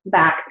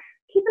back.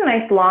 Keep a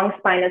nice long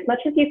spine as much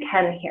as you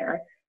can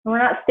here. And we're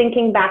not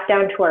sinking back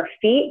down to our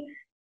feet.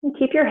 And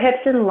keep your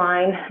hips in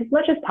line as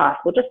much as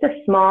possible, just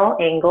a small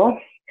angle.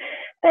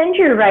 Bend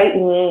your right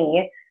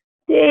knee.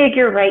 Dig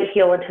your right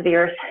heel into the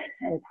earth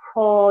and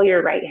pull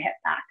your right hip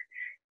back.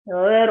 A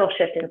little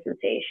shift in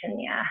sensation,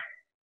 yeah.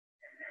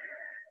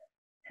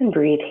 And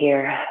breathe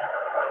here.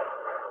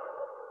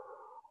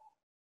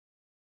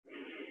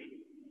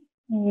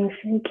 And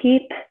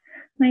keep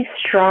a nice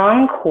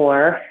strong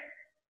core.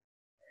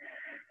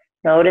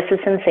 Notice the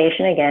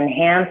sensation again,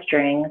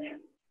 hamstrings.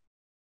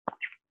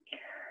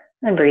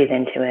 And breathe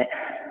into it.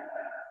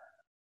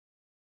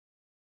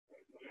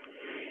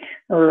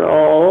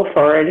 Roll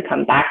forward,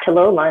 come back to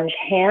low lunge,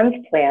 hands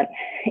plant.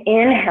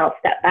 Inhale,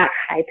 step back,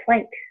 high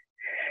plank.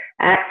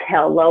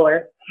 Exhale,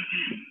 lower.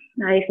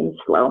 Nice and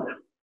slow.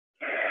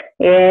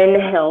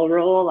 Inhale,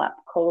 roll up,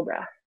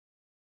 cobra.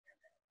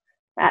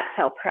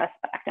 Exhale, press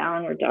back,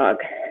 downward dog.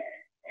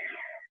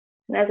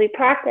 And as we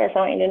practice, I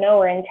want you to know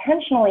we're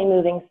intentionally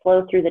moving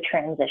slow through the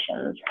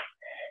transitions.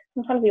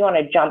 Sometimes we want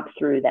to jump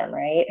through them,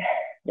 right?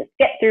 Just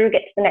get through,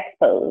 get to the next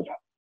pose.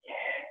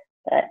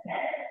 But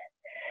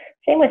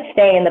same with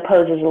staying in the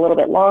poses a little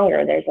bit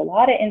longer. There's a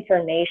lot of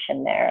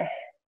information there.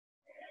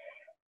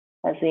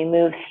 As we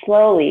move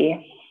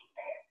slowly,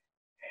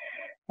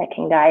 that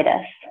can guide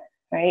us,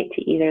 right,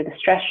 to either the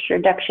stress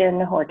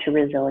reduction or to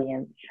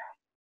resilience.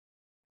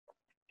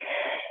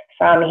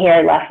 From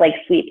here, left leg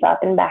sweeps up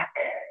and back.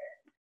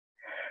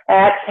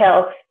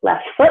 Exhale,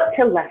 left foot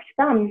to left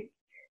thumb.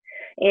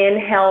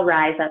 Inhale,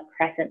 rise up,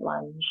 crescent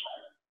lunge.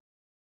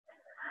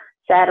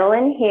 Settle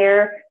in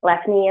here,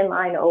 left knee in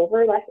line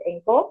over left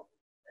ankle.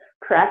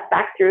 Press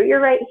back through your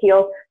right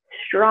heel.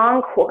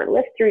 Strong core,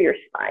 lift through your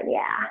spine,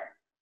 yeah.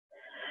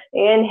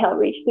 Inhale,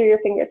 reach through your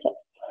fingertips.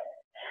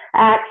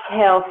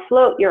 Exhale,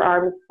 float your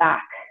arms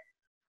back.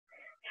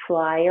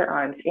 Fly your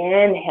arms,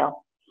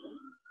 inhale.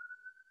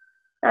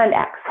 And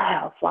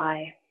exhale,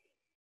 fly.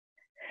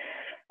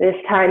 This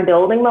time,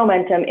 building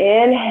momentum.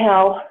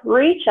 Inhale,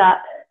 reach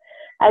up.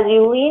 As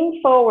you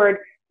lean forward,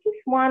 just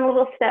one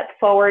little step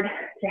forward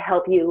to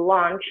help you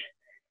launch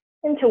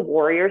into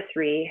Warrior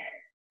 3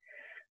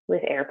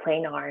 with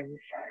airplane arms.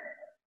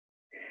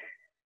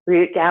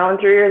 Root down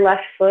through your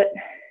left foot.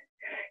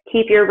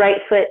 Keep your right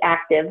foot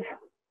active.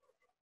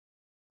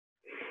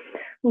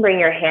 Bring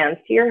your hands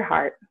to your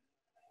heart.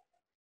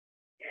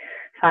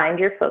 Find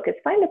your focus.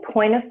 Find a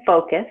point of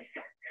focus,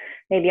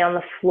 maybe on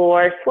the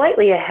floor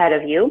slightly ahead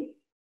of you.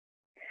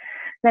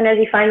 Then as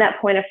you find that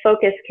point of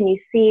focus, can you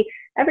see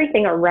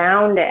everything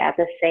around it at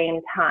the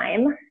same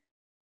time?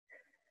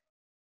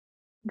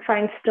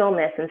 Find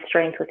stillness and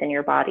strength within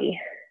your body.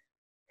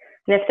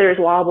 And if there's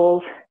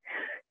wobbles,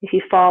 if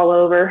you fall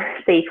over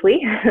safely,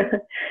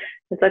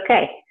 it's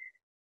okay.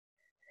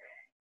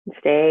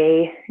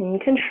 Stay in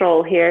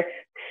control here.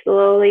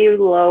 Slowly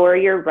lower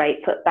your right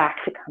foot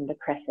back to come to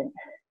crescent.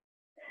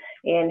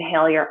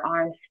 Inhale, your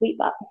arms sweep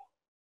up.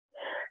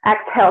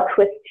 Exhale,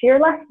 twist to your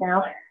left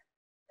now.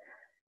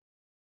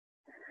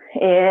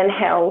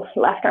 Inhale,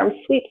 left arm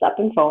sweeps up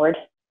and forward.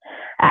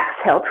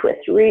 Exhale,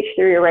 twist, reach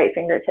through your right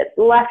fingertips,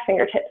 left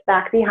fingertips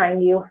back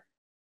behind you.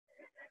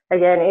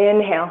 Again,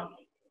 inhale.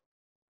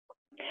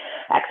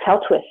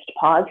 Exhale, twist,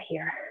 pause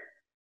here.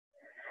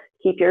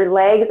 Keep your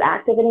legs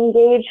active and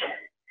engaged.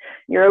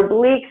 Your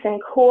obliques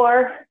and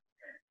core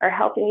are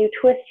helping you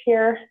twist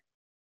here.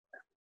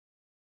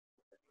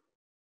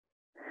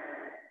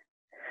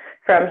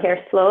 From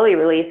here, slowly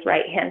release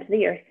right hand to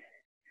the earth.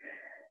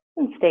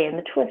 And stay in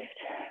the twist.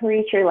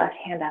 Reach your left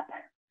hand up.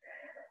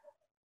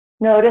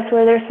 Notice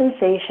where there's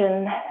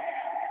sensation.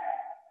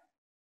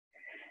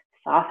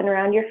 Soften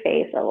around your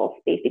face, a little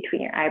space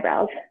between your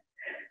eyebrows.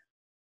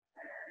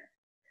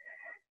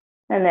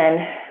 And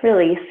then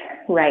release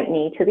right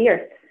knee to the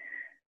earth.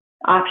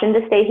 Option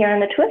to stay here on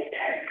the twist.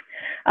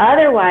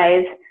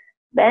 Otherwise,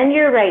 bend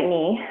your right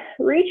knee,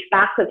 reach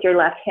back with your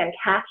left hand,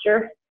 catch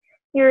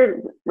your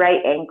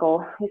right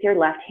ankle with your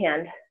left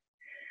hand.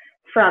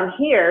 From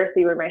here,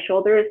 see where my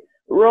shoulder is?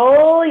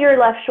 Roll your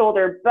left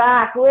shoulder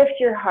back, lift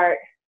your heart,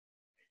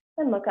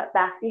 and look up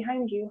back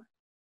behind you.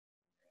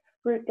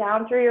 Root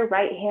down through your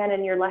right hand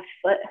and your left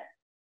foot.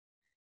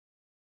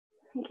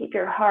 And keep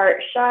your heart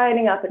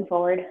shining up and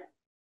forward.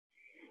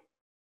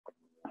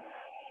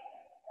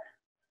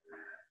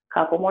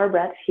 Couple more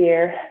breaths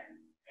here.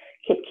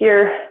 Kick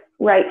your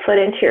right foot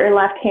into your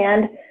left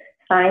hand.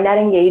 Find that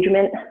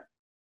engagement.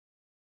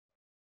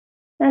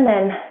 And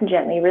then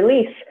gently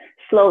release.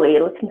 Slowly,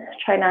 let's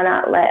try to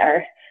not let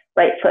our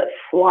right foot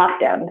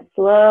flop down.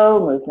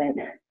 Slow movement.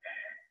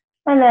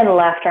 And then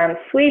left arm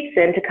sweeps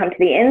in to come to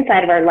the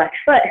inside of our left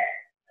foot.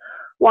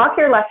 Walk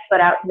your left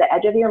foot out to the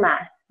edge of your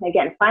mat.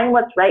 Again, find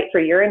what's right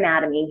for your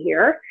anatomy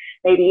here.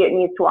 Maybe it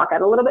needs to walk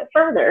out a little bit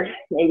further.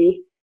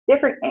 Maybe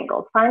different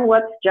angles. Find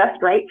what's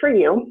just right for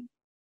you.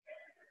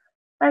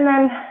 And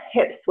then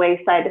hips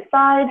sway side to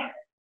side.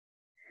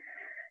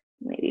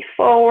 Maybe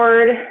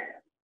forward.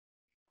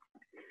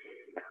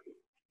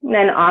 And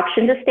then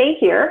option to stay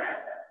here.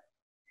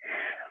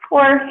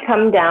 Or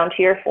come down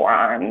to your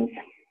forearms.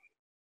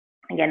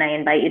 Again, I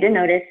invite you to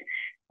notice,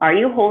 are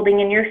you holding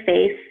in your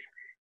face,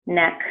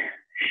 neck,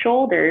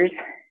 shoulders?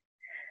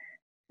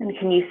 And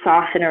can you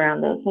soften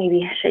around those?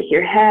 Maybe shake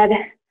your head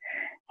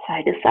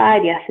side to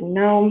side, yes and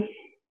no.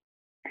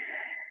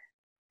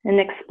 And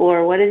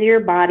explore, what is your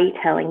body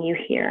telling you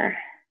here?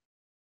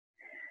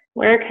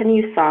 Where can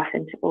you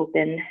soften to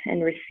open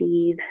and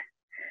receive?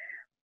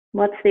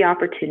 What's the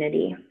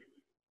opportunity?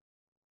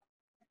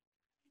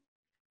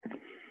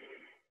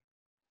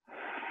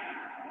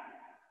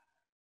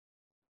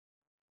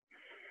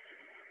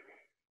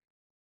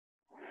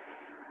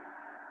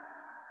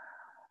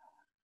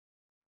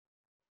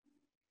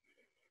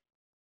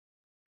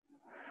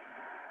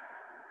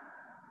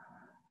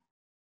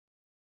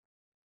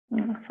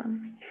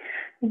 Awesome.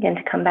 Again,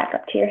 to come back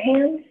up to your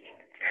hands.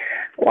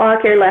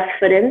 Walk your left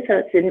foot in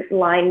so it's in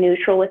line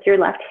neutral with your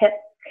left hip.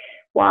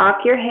 Walk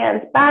your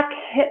hands back,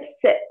 hips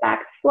sit back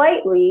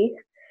slightly.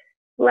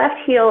 Left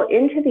heel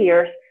into the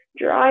earth.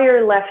 Draw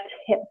your left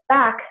hip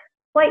back,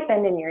 slight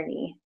bend in your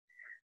knee.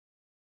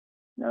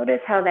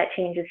 Notice how that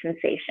changes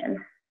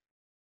sensation.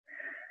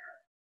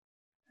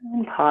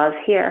 And pause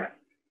here.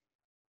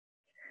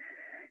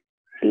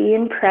 Be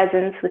in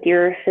presence with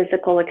your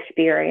physical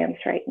experience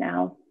right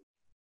now.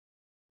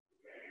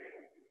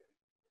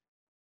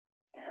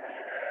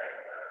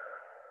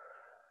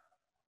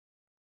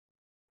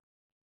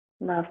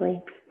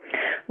 Lovely.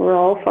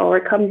 Roll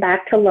forward, come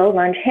back to low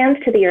lunge, hands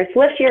to the earth,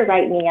 lift your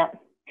right knee up.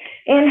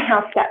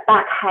 Inhale, step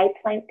back, high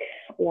plank,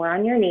 or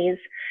on your knees.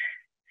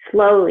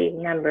 Slowly,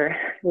 remember,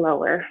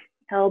 lower,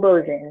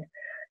 elbows in,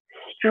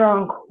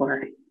 strong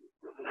core.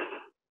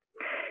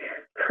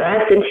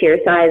 Press into your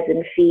thighs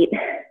and feet.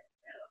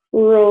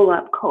 Roll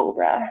up,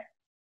 cobra.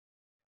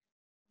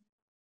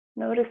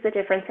 Notice the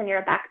difference in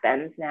your back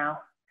bends now.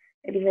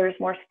 Maybe there's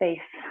more space.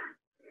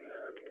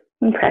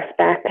 And press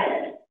back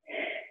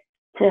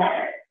to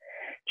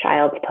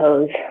child's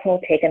pose.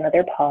 We'll take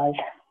another pause.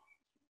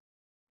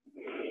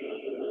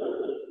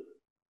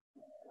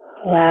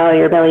 Allow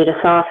your belly to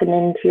soften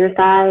into your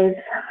thighs.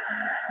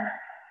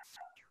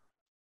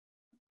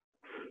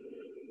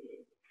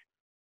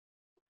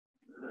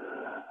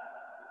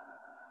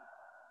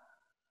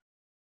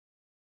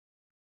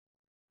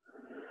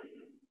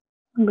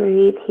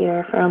 Breathe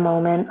here for a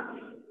moment.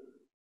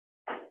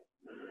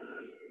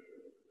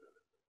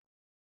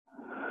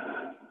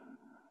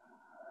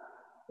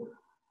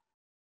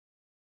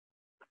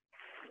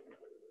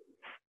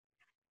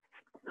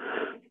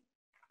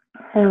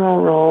 And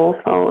we'll roll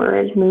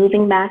forward,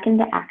 moving back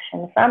into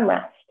action from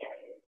rest.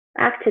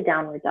 Back to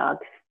downward dog.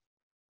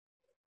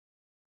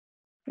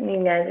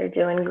 You guys are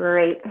doing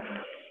great.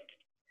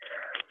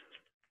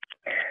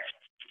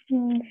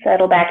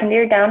 Settle back into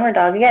your downward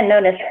dog. Again,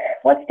 notice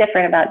what's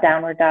different about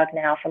downward dog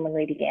now from when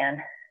we began.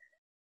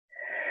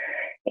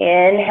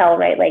 Inhale,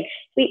 right leg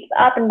sweeps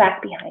up and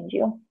back behind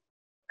you.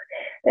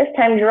 This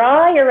time,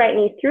 draw your right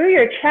knee through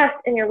your chest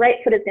and your right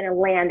foot is going to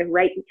land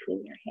right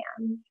between your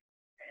hands.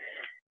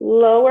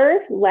 Lower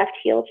left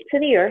heel to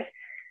the earth,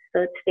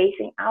 so it's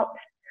facing out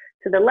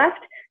to the left.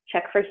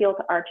 Check for heel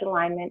to arch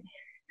alignment.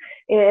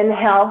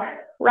 Inhale,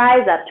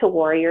 rise up to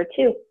warrior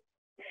two.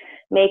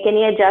 Make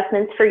any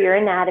adjustments for your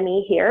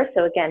anatomy here.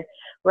 So again,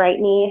 right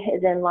knee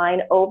is in line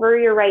over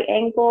your right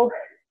ankle,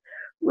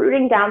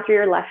 rooting down through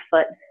your left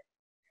foot,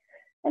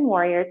 and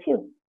warrior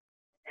two.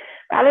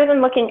 Rather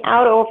than looking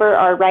out over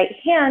our right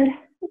hand,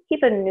 let's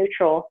keep a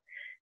neutral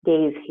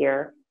gaze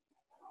here.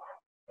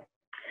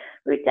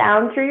 Root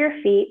down through your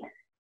feet.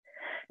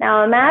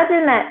 Now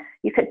imagine that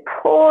you could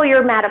pull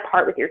your mat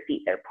apart with your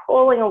feet. They're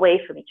pulling away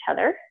from each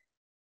other.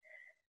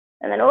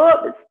 And then, oh,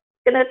 it's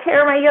gonna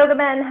tear my yoga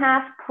mat in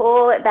half,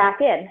 pull it back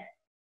in.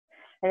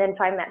 And then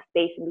find that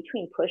space in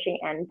between, pushing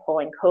and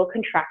pulling,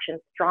 co-contraction,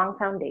 strong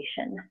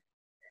foundation.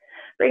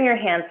 Bring your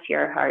hands to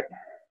your heart,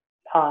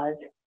 pause.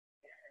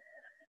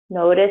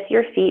 Notice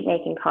your feet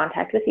making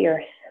contact with the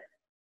earth.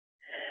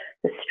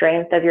 The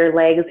strength of your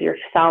legs, your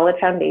solid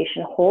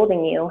foundation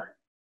holding you.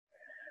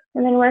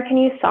 And then where can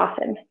you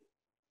soften?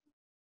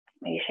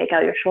 Maybe shake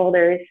out your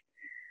shoulders,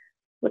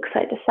 look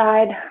side to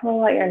side,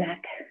 roll out your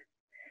neck.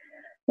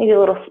 Maybe a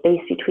little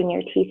space between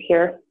your teeth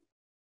here.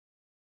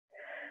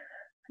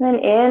 And then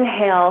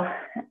inhale,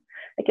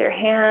 like your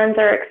hands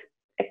are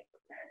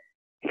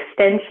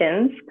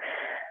extensions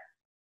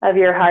of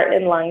your heart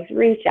and lungs.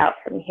 Reach out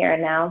from here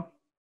now.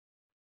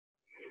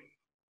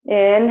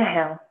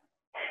 Inhale.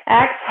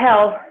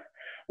 Exhale,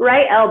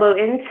 right elbow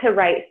into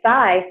right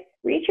thigh.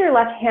 Reach your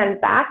left hand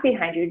back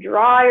behind you.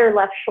 Draw your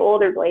left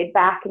shoulder blade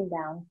back and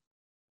down.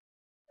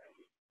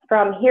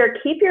 From here,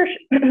 keep your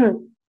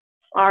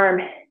arm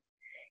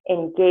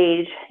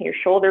engaged, your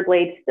shoulder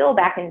blade still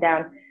back and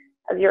down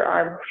as your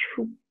arm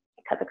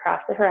cuts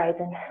across the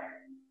horizon.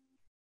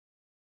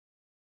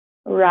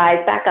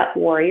 Rise back up,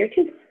 warrior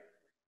two.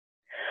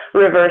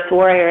 Reverse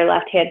warrior,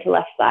 left hand to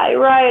left thigh,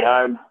 right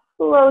arm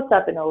floats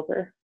up and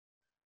over.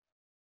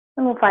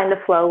 And we'll find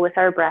a flow with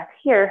our breath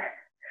here,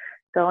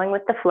 going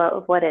with the flow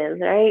of what is,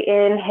 right?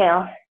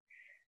 Inhale,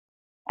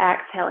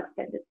 exhale,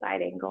 extended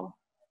side angle.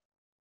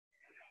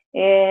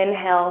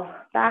 Inhale,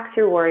 back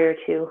through warrior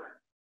two.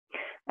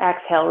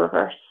 Exhale,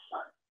 reverse.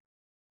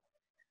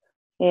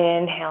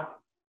 Inhale,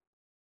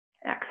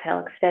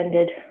 exhale,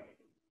 extended.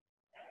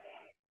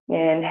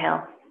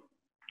 Inhale.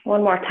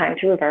 One more time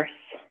to reverse.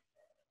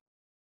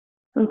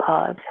 And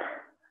pause.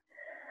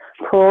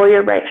 Pull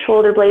your right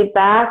shoulder blade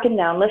back and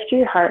down. Lift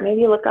your heart.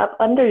 Maybe look up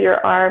under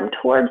your arm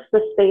towards the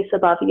space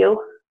above you.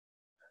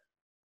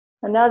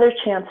 Another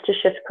chance to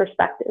shift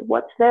perspective.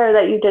 What's there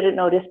that you didn't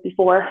notice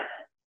before?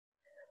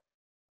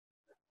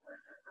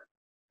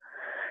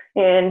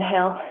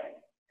 Inhale.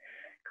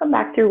 Come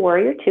back through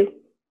warrior two.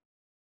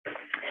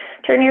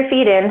 Turn your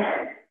feet in.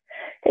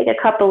 Take a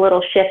couple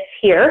little shifts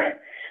here.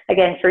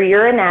 Again, for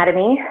your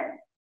anatomy,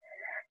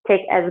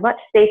 take as much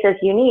space as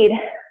you need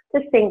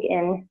to sink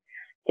in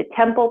to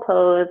temple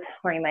pose,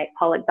 or you might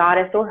call it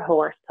goddess or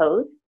horse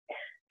pose.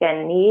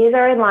 Again, knees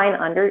are in line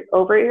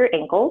over your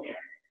ankles.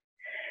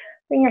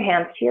 Bring your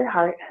hands to your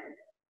heart.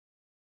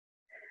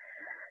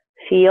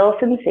 Feel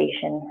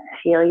sensation,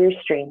 feel your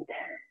strength.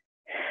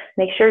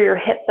 Make sure your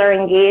hips are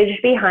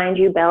engaged behind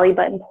you, belly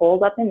button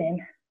pulls up and in.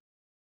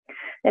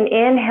 Then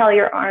inhale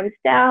your arms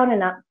down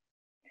and up.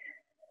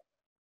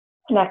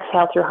 And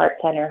exhale through heart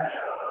center.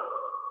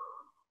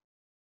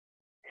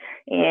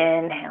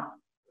 Inhale.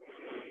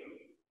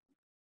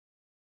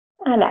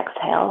 And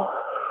exhale.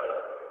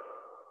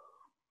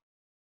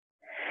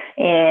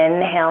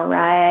 Inhale,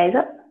 rise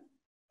up.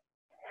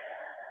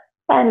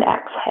 And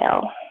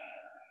exhale.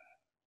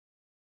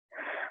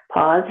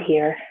 Pause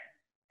here.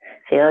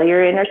 Feel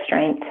your inner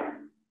strength.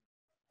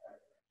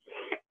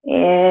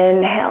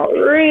 Inhale,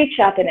 reach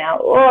up and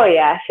out. Oh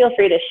yeah, feel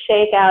free to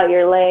shake out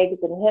your legs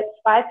and hips,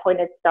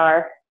 five-pointed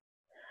star.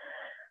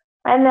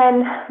 And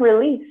then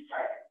release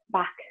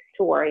back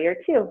to warrior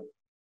two.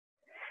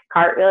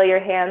 Cartwheel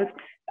your hands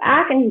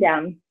back and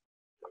down.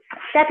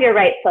 Step your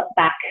right foot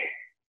back.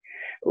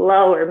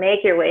 Lower,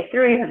 make your way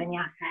through your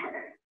vinyasa.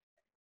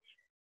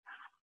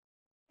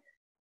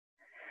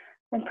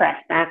 And press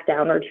back,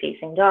 downward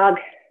facing dog.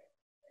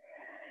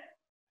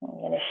 I'm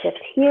going to shift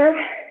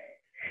here.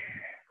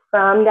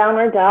 From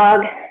downward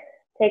dog,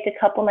 take a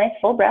couple nice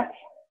full breaths.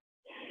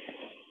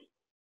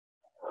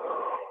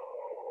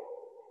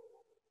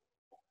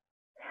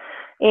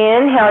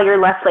 Inhale, your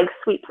left leg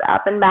sweeps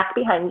up and back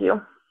behind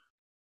you.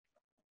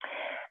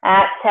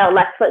 Exhale,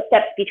 left foot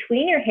steps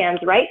between your hands,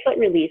 right foot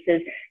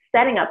releases,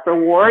 setting up for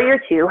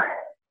warrior two.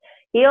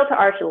 Heel to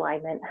arch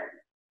alignment.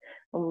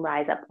 And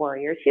rise up,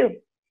 warrior two.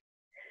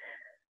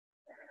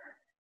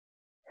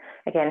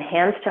 Again,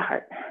 hands to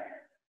heart.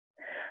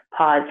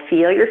 Pause,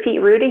 feel your feet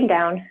rooting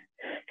down.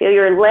 Feel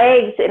your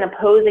legs in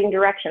opposing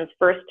directions.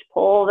 First,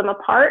 pull them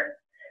apart.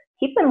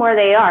 Keep them where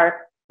they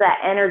are. That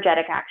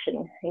energetic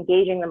action,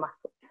 engaging the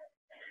muscles.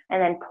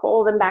 And then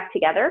pull them back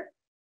together.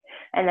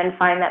 And then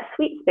find that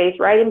sweet space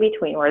right in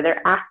between where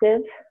they're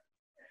active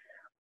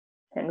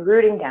and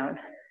rooting down.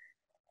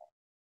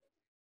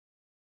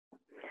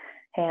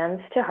 Hands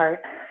to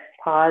heart.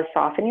 Pause,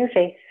 soften your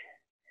face.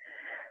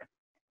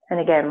 And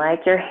again,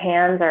 like your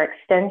hands are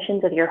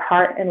extensions of your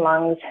heart and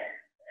lungs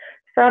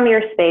from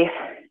your space.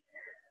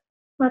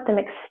 Let them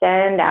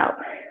extend out.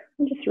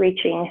 I'm just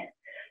reaching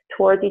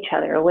towards each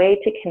other, a way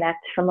to connect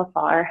from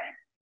afar.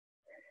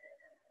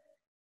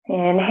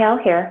 Inhale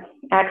here.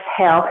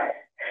 Exhale.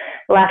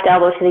 Left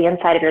elbow to the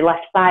inside of your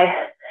left thigh.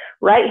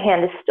 Right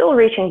hand is still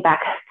reaching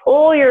back.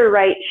 Pull your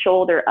right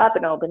shoulder up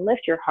and open.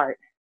 Lift your heart.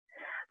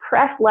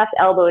 Press left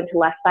elbow into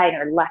left thigh, and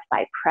your left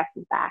thigh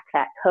presses back.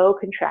 That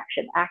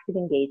co-contraction, active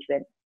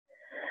engagement.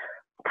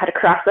 Cut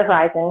across the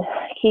horizon.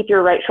 Keep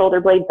your right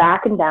shoulder blade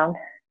back and down.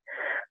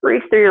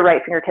 Reach through your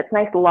right fingertips.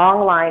 Nice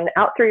long line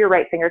out through your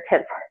right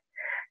fingertips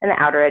and the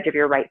outer edge of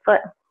your right foot.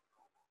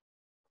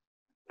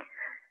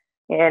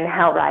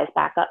 Inhale, rise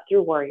back up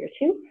through warrior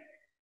two.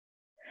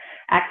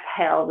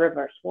 Exhale,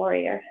 reverse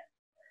warrior.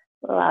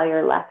 Allow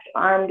your left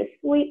arm to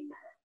sweep.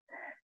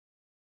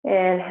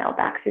 Inhale,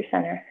 back through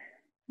center.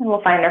 And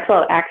we'll find our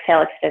flow.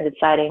 Exhale, extended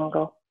side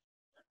angle.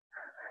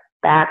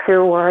 Back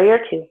through warrior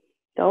two.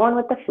 Going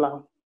with the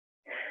flow.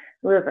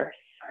 Reverse.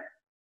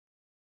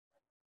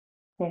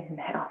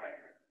 Inhale.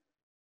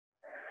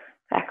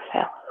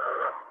 Exhale.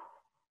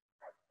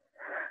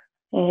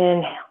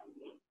 Inhale.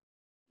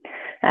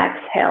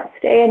 Exhale.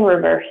 Stay in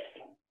reverse.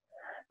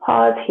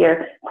 Pause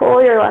here.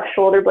 Pull your left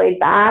shoulder blade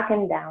back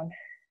and down.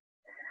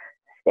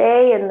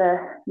 Stay in the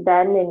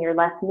bend in your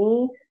left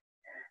knee.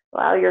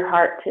 Allow your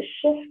heart to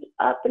shift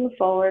up and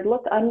forward.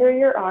 Look under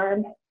your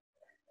arm.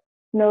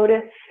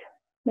 Notice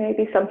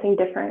maybe something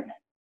different.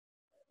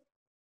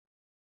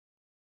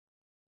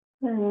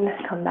 And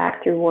come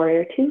back through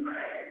warrior two.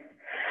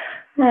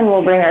 And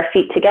we'll bring our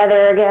feet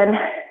together again,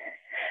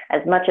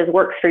 as much as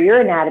works for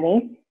your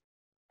anatomy.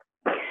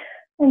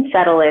 And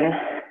settle in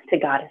to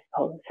goddess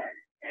pose.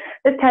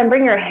 This time,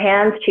 bring your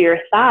hands to your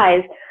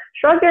thighs.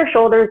 Shrug your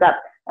shoulders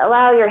up.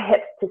 Allow your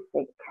hips to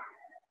sink.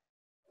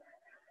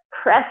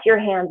 Press your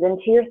hands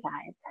into your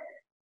thighs.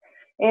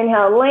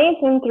 Inhale,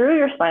 lengthen through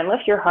your spine.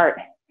 Lift your heart.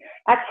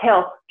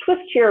 Exhale,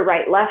 twist to your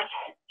right. Left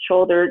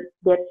shoulder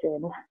dips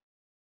in.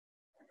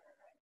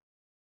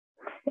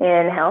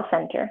 Inhale,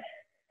 center.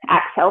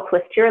 Exhale,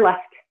 twist to your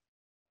left.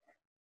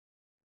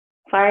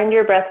 Find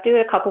your breath. Do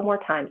it a couple more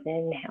times.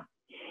 Inhale.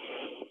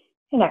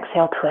 And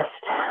exhale, twist.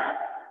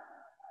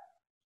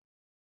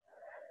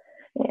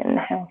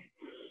 Inhale.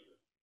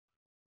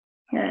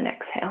 And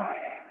exhale.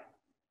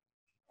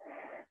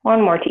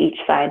 One more to each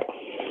side.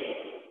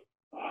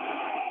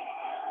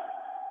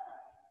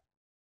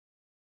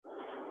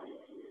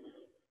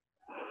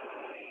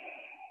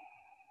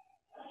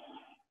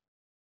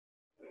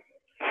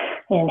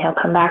 Inhale,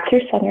 come back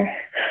through center.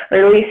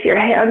 Release your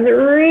hands,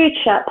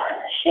 reach up,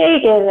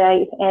 shake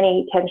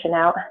any tension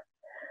out.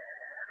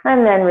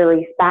 And then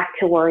release back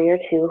to warrior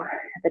two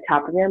at the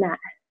top of your mat.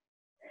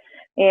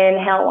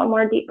 Inhale, one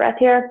more deep breath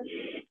here.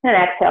 And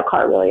exhale,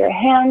 cartwheel your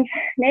hands.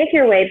 Make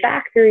your way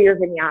back through your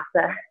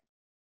vinyasa.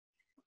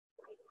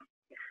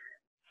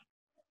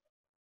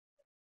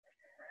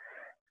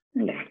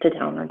 And back to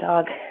downward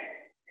dog.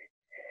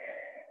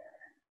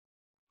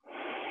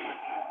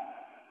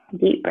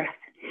 Deep breath.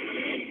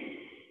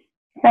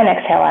 And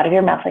exhale out of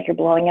your mouth like you're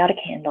blowing out a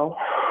candle.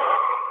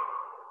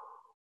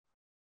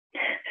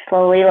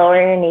 Slowly lower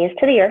your knees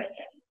to the earth.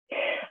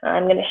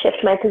 I'm going to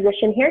shift my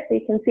position here so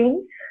you can see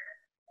me.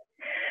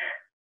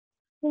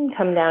 And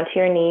come down to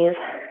your knees.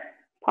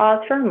 Pause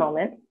for a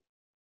moment.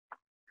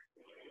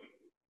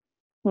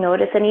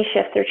 Notice any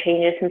shifts or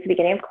changes since the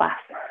beginning of class.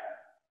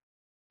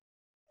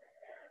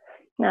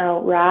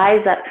 Now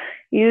rise up.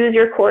 Use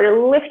your core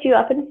to lift you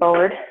up and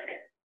forward.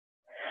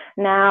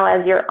 Now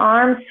as your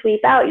arms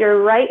sweep out,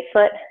 your right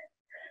foot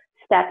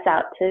steps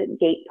out to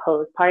gate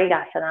pose,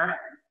 Parigasana.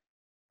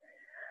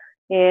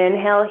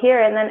 Inhale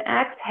here and then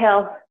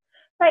exhale.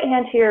 Right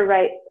hand to your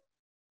right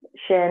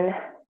shin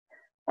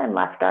and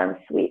left arm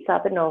sweeps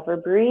up and over.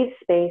 Breathe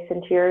space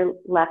into your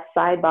left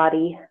side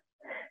body.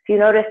 If you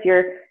notice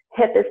your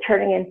hip is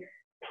turning in,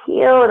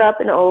 peel it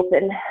up and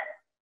open.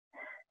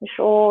 The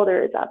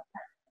shoulders up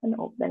and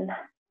open.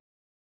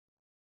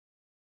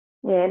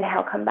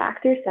 Inhale, come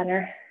back through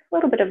center. A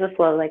little bit of a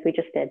flow like we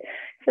just did.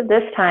 So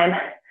this time,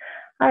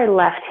 our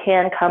left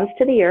hand comes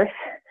to the earth.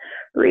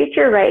 Reach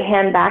your right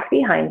hand back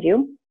behind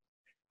you.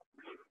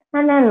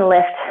 And then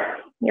lift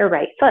your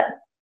right foot.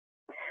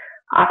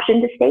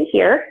 Option to stay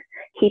here.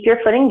 Keep your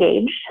foot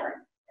engaged.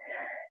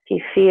 If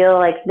you feel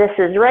like this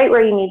is right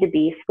where you need to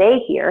be, stay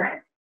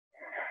here.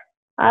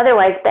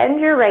 Otherwise,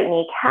 bend your right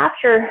knee.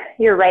 Capture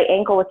your right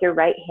ankle with your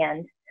right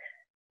hand.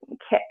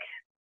 Kick.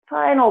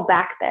 Final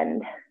back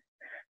bend.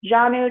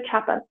 Janu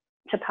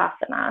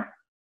Chapasana.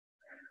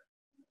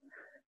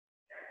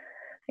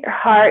 Your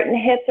heart and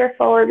hips are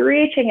forward,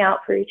 reaching out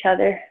for each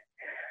other.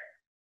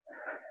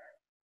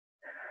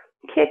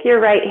 Kick your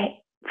right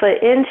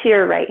foot into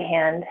your right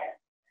hand.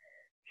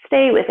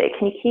 Stay with it.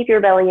 Can you keep your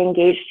belly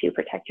engaged to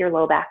protect your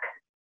low back?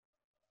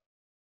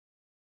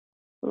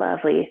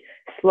 Lovely.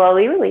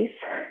 Slowly release.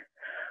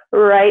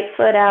 Right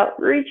foot out.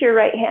 Reach your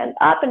right hand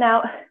up and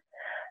out.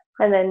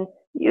 And then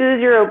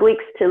use your obliques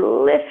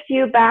to lift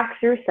you back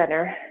through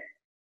center.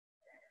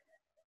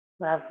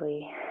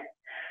 Lovely.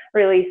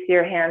 Release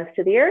your hands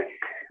to the earth.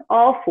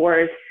 All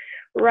fours.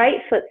 Right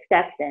foot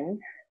steps in.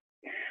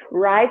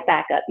 Rise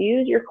back up.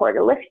 Use your core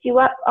to lift you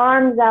up.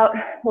 Arms out.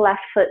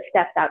 Left foot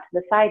steps out to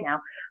the side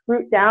now.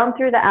 Root down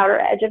through the outer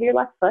edge of your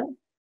left foot.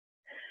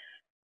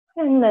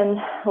 And then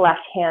left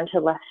hand to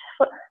left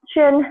foot.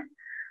 Chin.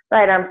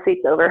 Right arm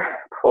sweeps over.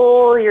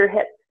 Pull your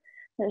hips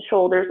and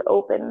shoulders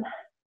open.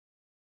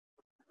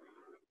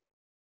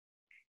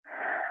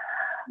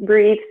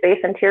 Breathe space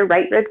into your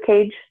right rib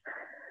cage.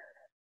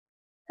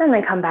 And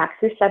then come back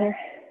through center.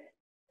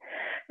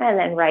 And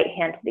then right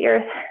hand to the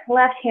earth,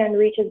 left hand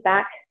reaches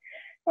back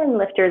and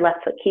lift your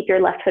left foot. Keep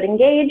your left foot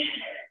engaged.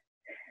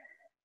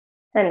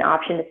 An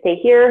option to stay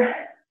here,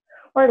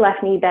 or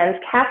left knee bends.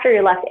 Capture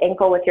your left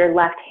ankle with your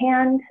left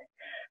hand.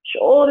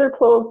 Shoulder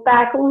pulls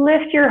back,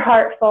 lift your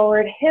heart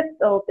forward, hips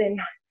open,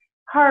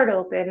 heart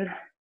open.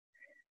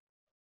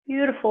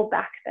 Beautiful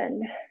back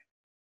bend.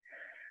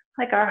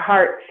 Like our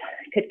hearts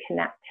could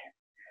connect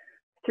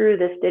through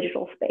this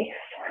digital space.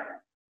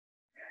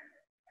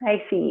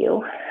 I see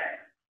you.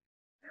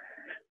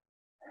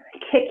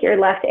 Kick your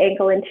left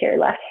ankle into your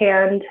left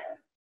hand.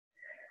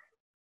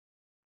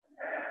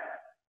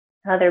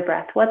 Another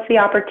breath. What's the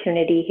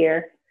opportunity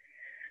here?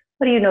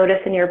 What do you notice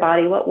in your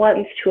body? What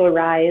wants to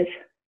arise?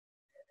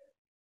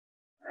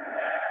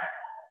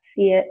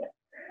 See it.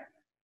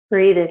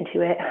 Breathe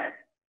into it.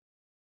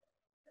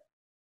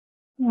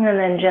 And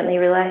then gently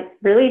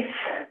release.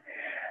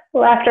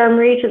 Left arm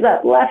reaches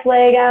up, left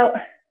leg out.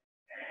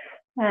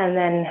 And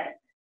then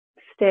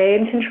stay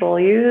in control.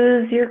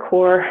 Use your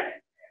core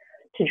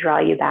to draw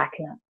you back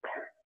up.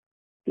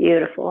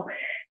 Beautiful.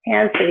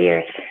 Hands to the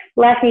earth.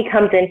 Left knee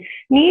comes in.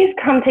 Knees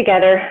come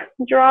together.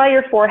 Draw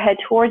your forehead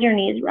towards your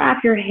knees.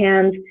 Wrap your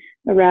hands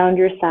around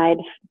your sides.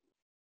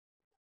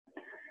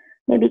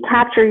 Maybe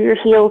capture your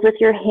heels with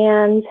your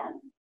hands.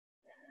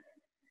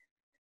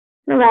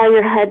 Allow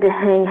your head to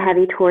hang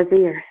heavy towards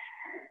the earth.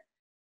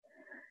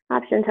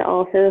 Option to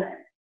also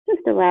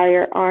just allow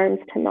your arms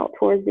to melt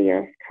towards the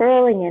earth,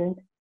 curling in.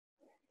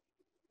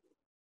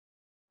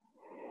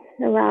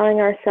 Allowing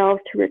ourselves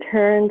to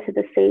return to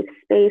the safe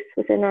space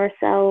within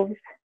ourselves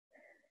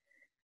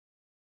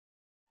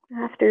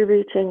after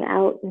reaching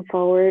out and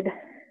forward.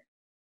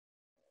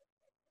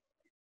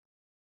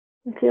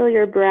 And feel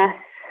your breath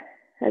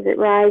as it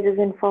rises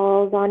and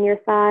falls on your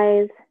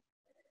thighs.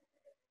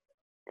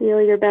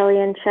 Feel your belly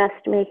and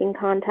chest making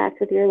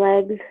contact with your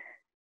legs.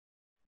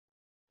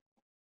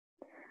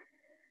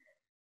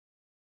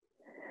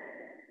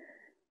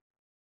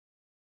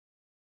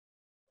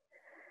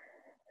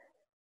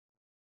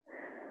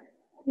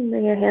 And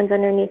bring your hands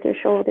underneath your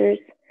shoulders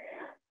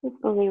and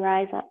slowly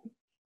rise up.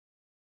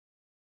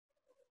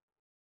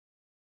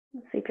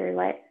 Sweep your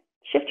legs.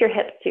 Shift your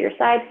hips to your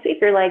side. Sweep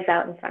your legs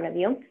out in front of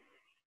you.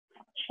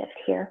 Shift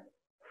here.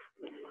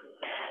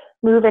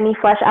 Move any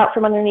flesh out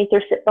from underneath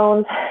your sit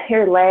bones.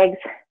 Your legs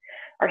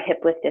are hip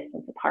width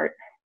distance apart.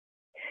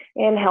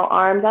 Inhale,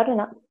 arms out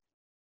and up.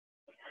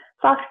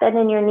 Soft bend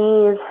in your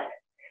knees.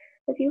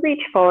 As you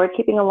reach forward,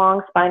 keeping a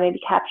long spine, maybe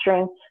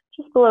capturing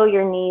just below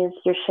your knees,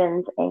 your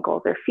shins,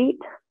 ankles, or feet.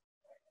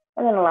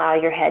 And then allow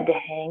your head to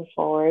hang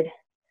forward.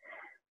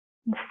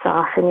 And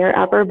soften your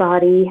upper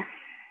body.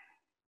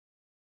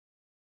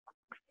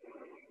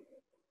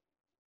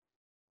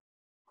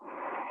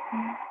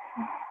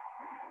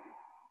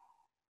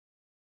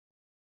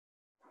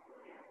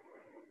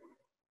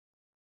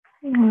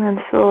 And then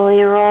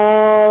slowly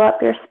roll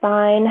up your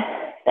spine.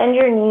 Bend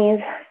your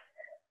knees.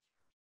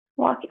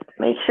 Walk.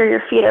 Make sure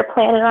your feet are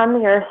planted on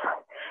the earth.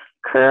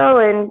 Curl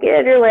and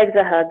give your legs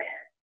a hug.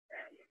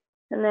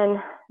 And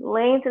then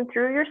lengthen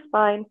through your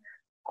spine.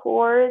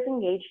 Core is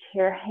engaged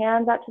here.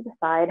 Hands out to the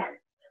side.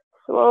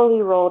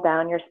 Slowly roll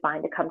down your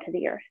spine to come to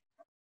the earth.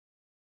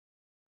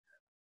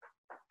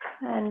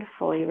 And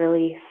fully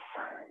release.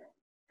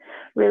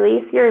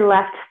 Release your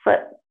left foot,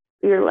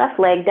 your left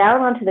leg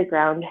down onto the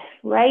ground.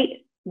 Right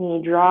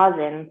knee draws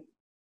in.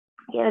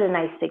 Give it a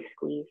nice big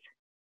squeeze.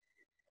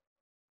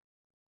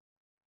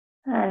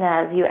 And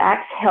as you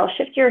exhale,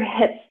 shift your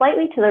hips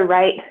slightly to the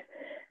right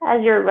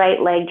as your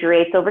right leg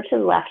drapes over to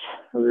the left.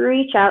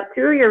 Reach out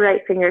through your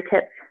right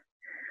fingertips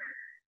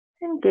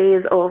and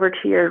gaze over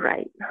to your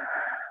right.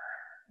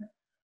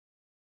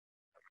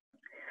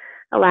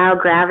 Allow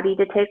gravity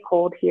to take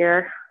hold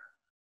here.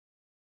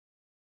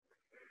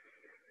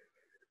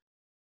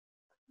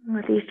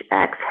 With each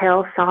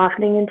exhale,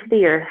 softening into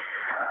the earth.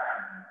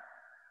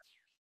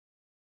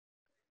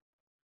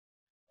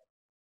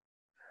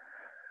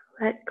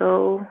 Let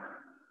go.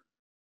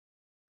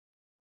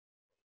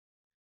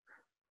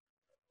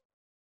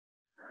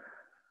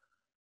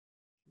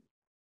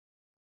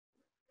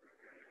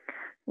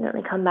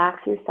 Gently come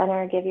back through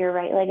center. Give your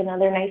right leg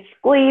another nice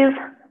squeeze.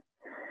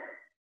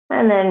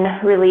 And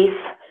then release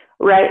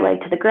right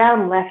leg to the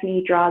ground. Left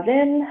knee draws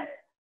in.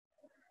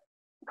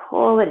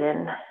 Pull it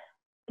in.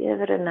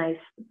 Give it a nice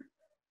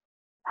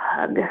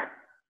hug.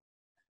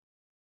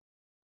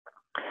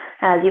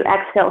 As you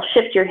exhale,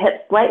 shift your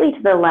hips slightly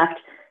to the left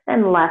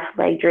and left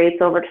leg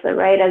drapes over to the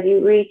right as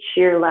you reach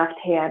your left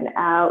hand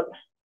out.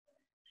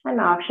 An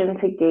option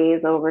to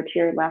gaze over to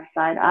your left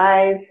side,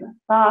 eyes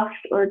soft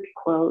or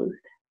closed.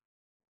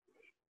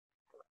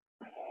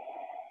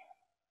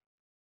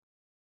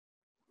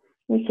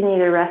 You can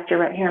either rest your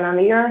right hand on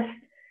the earth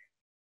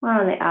or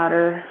on the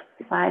outer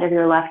side of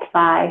your left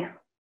thigh.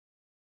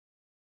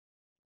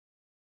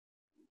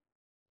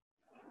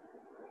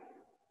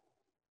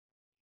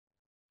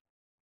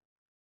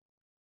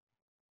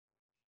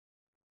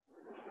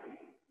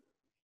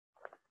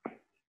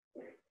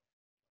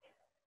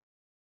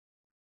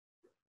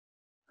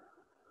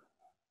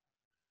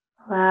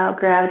 Allow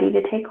gravity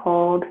to take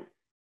hold.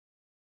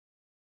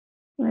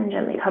 And then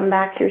gently come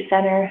back through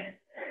center.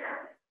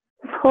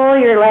 Pull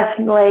your left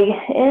leg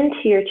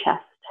into your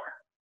chest.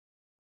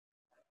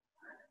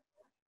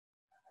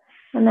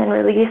 And then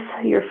release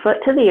your foot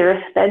to the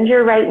earth. Bend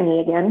your right knee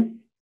again.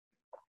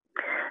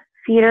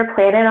 Feet are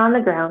planted on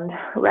the ground.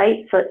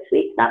 Right foot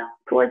sweeps up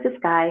towards the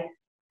sky.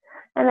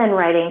 And then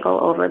right ankle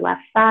over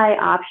left thigh.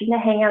 Option to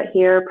hang out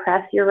here.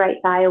 Press your right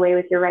thigh away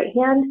with your right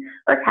hand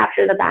or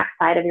capture the back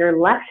side of your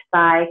left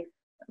thigh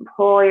and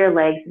pull your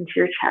legs into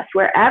your chest.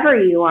 Wherever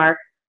you are,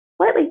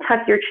 slightly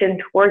tuck your chin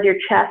towards your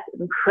chest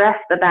and press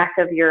the back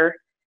of your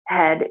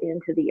head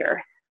into the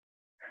earth.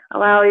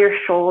 Allow your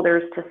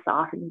shoulders to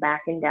soften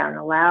back and down.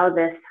 Allow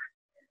this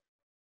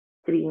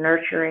to be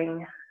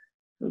nurturing.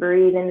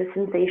 Breathe into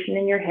sensation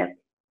in your hips.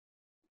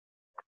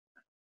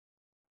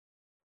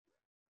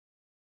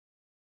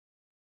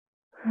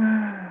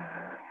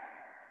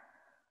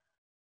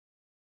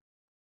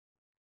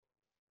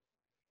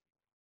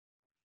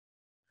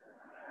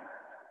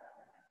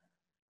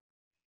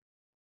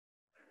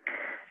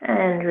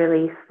 And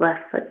release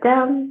left foot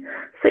down.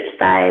 Switch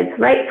sides,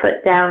 right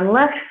foot down,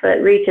 left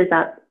foot reaches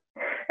up.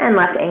 And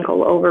left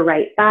ankle over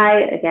right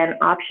thigh. Again,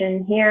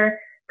 option here.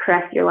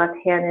 Press your left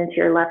hand into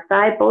your left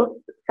thigh. Both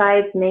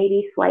sides may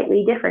be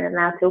slightly different, and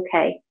that's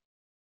okay.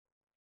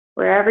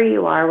 Wherever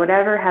you are,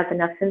 whatever has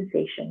enough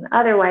sensation.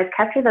 Otherwise,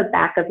 capture the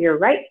back of your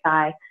right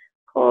thigh.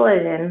 Pull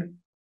it in.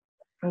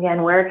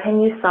 Again, where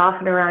can you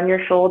soften around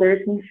your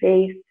shoulders and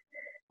face?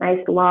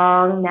 Nice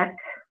long neck.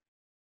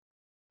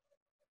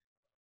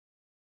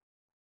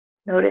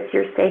 Notice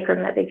your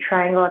sacrum, that big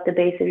triangle at the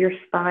base of your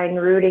spine,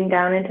 rooting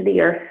down into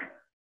the earth.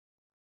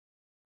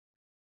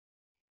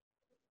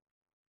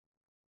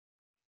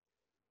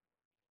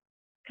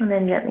 And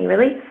then gently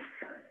release.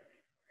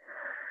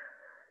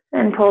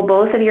 And pull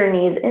both of your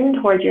knees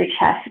in towards your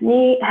chest.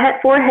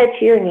 Forehead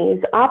to your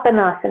knees.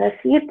 Apanasana,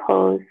 seated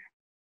pose.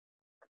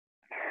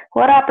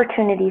 What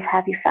opportunities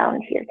have you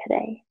found here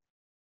today?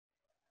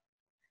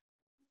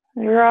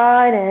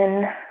 Draw it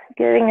in,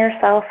 giving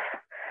yourself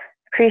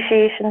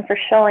appreciation for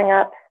showing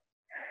up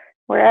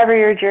wherever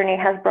your journey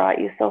has brought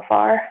you so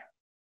far.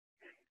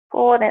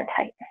 Pull it in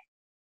tight.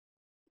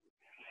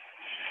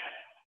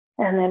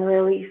 And then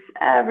release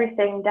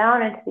everything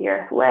down into the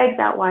earth. Legs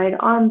out wide,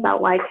 arms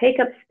out wide. Take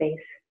up space.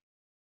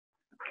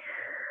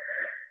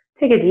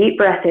 Take a deep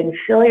breath in.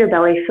 Fill your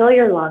belly, fill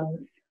your lungs.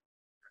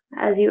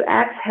 As you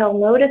exhale,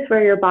 notice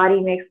where your body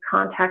makes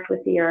contact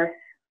with the earth.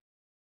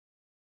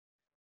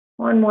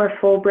 One more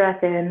full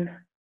breath in.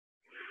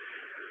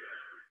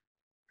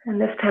 And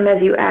this time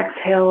as you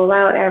exhale,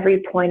 allow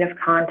every point of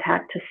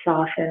contact to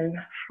soften,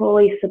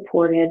 fully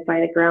supported by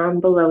the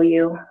ground below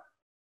you,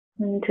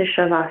 into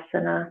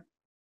Shavasana.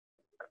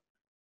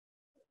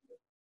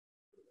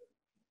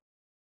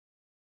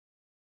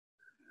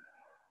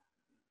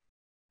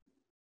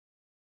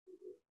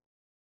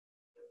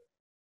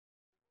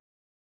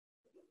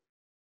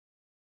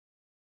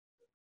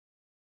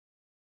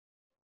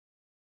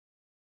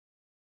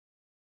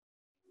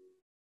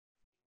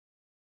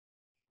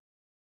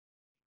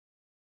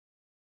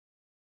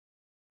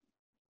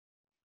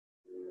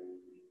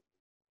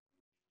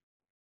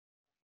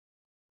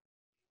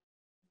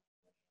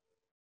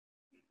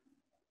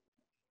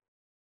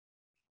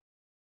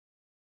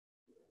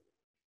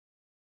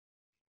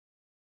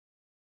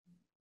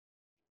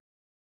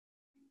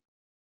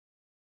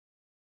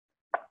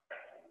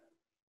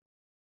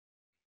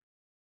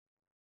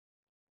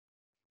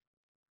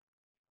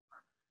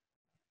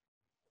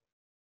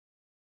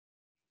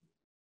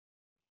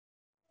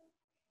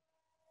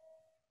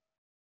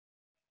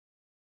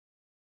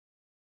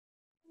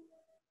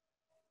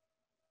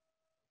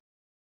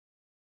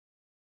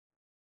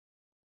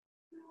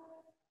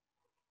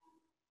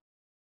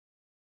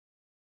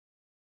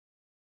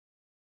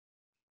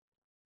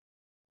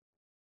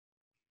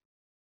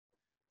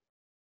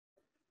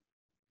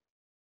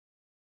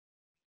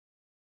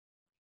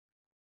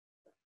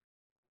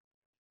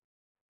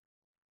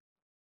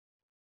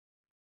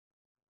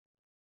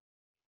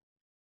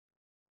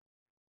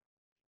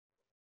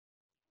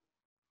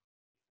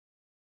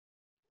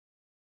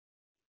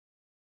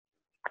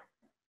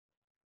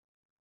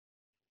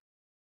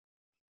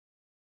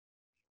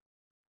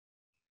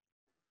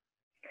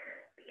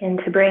 Begin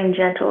to bring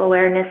gentle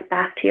awareness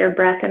back to your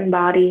breath and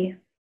body.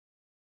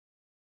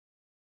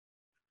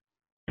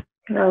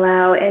 And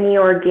allow any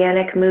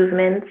organic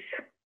movements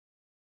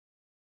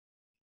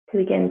to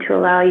begin to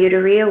allow you to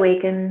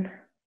reawaken.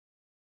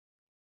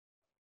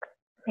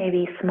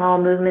 Maybe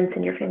small movements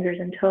in your fingers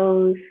and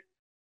toes,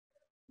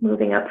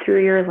 moving up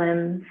through your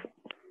limbs.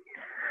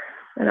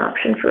 An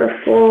option for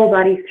a full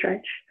body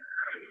stretch.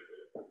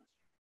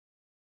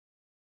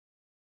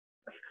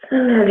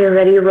 And as you're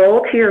ready,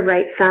 roll to your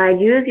right side.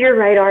 Use your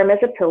right arm as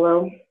a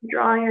pillow.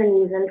 Draw your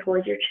knees in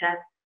towards your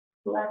chest.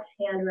 Left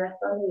hand rests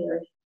on the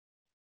earth.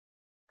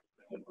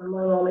 Take one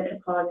more moment to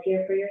pause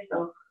here for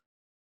yourself.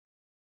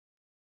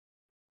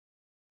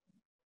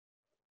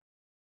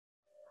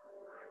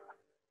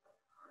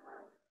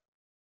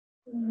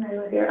 And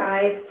then with your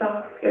eyes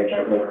soft or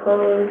gently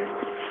closed,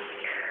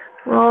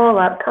 roll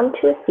up, come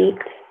to a seat.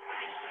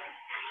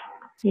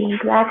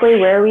 Exactly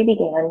where we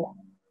began.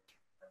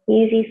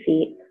 Easy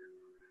seat.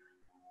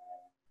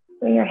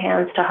 Bring your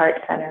hands to heart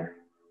center.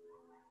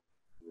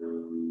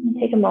 And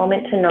take a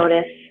moment to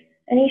notice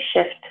any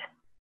shift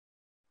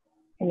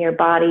in your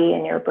body,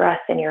 in your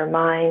breath, in your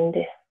mind,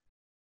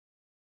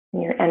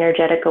 in your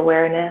energetic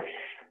awareness.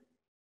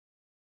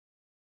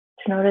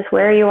 To notice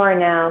where you are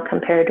now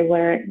compared to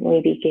where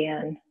we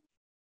began,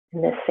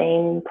 in the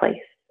same place.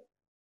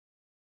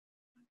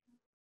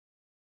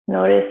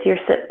 Notice your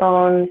sit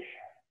bones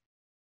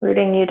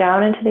rooting you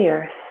down into the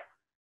earth.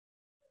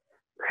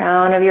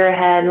 Crown of your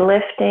head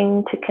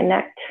lifting to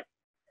connect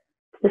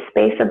to the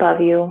space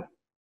above you.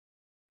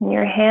 And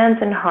your hands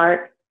and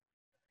heart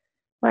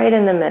right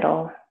in the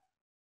middle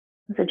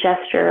as a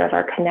gesture of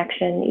our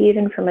connection,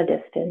 even from a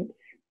distance.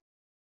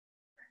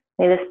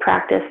 May this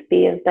practice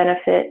be of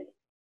benefit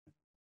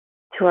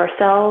to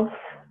ourselves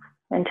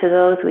and to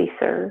those we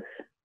serve.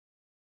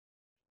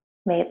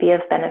 May it be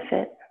of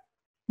benefit.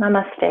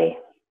 Namaste.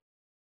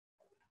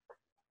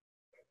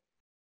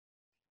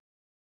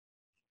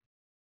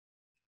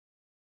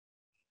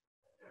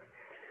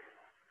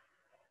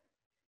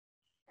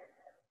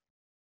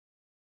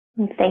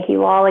 And thank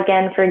you all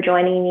again for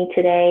joining me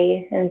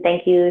today. And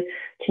thank you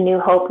to New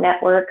Hope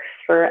Network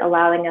for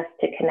allowing us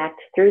to connect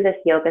through this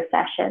yoga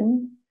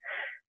session.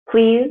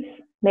 Please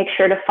make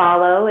sure to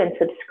follow and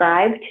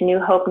subscribe to New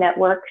Hope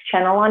Network's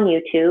channel on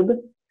YouTube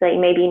so that you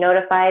may be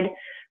notified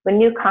when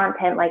new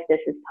content like this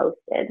is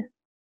posted.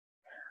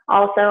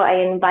 Also, I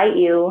invite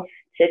you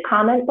to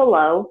comment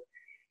below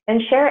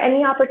and share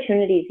any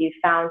opportunities you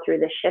found through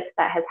the shift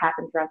that has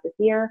happened throughout this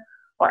year,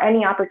 or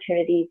any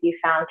opportunities you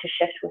found to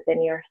shift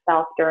within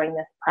yourself during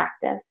this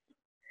practice.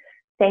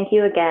 Thank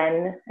you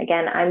again.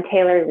 Again, I'm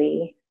Taylor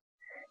Lee.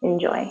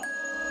 Enjoy.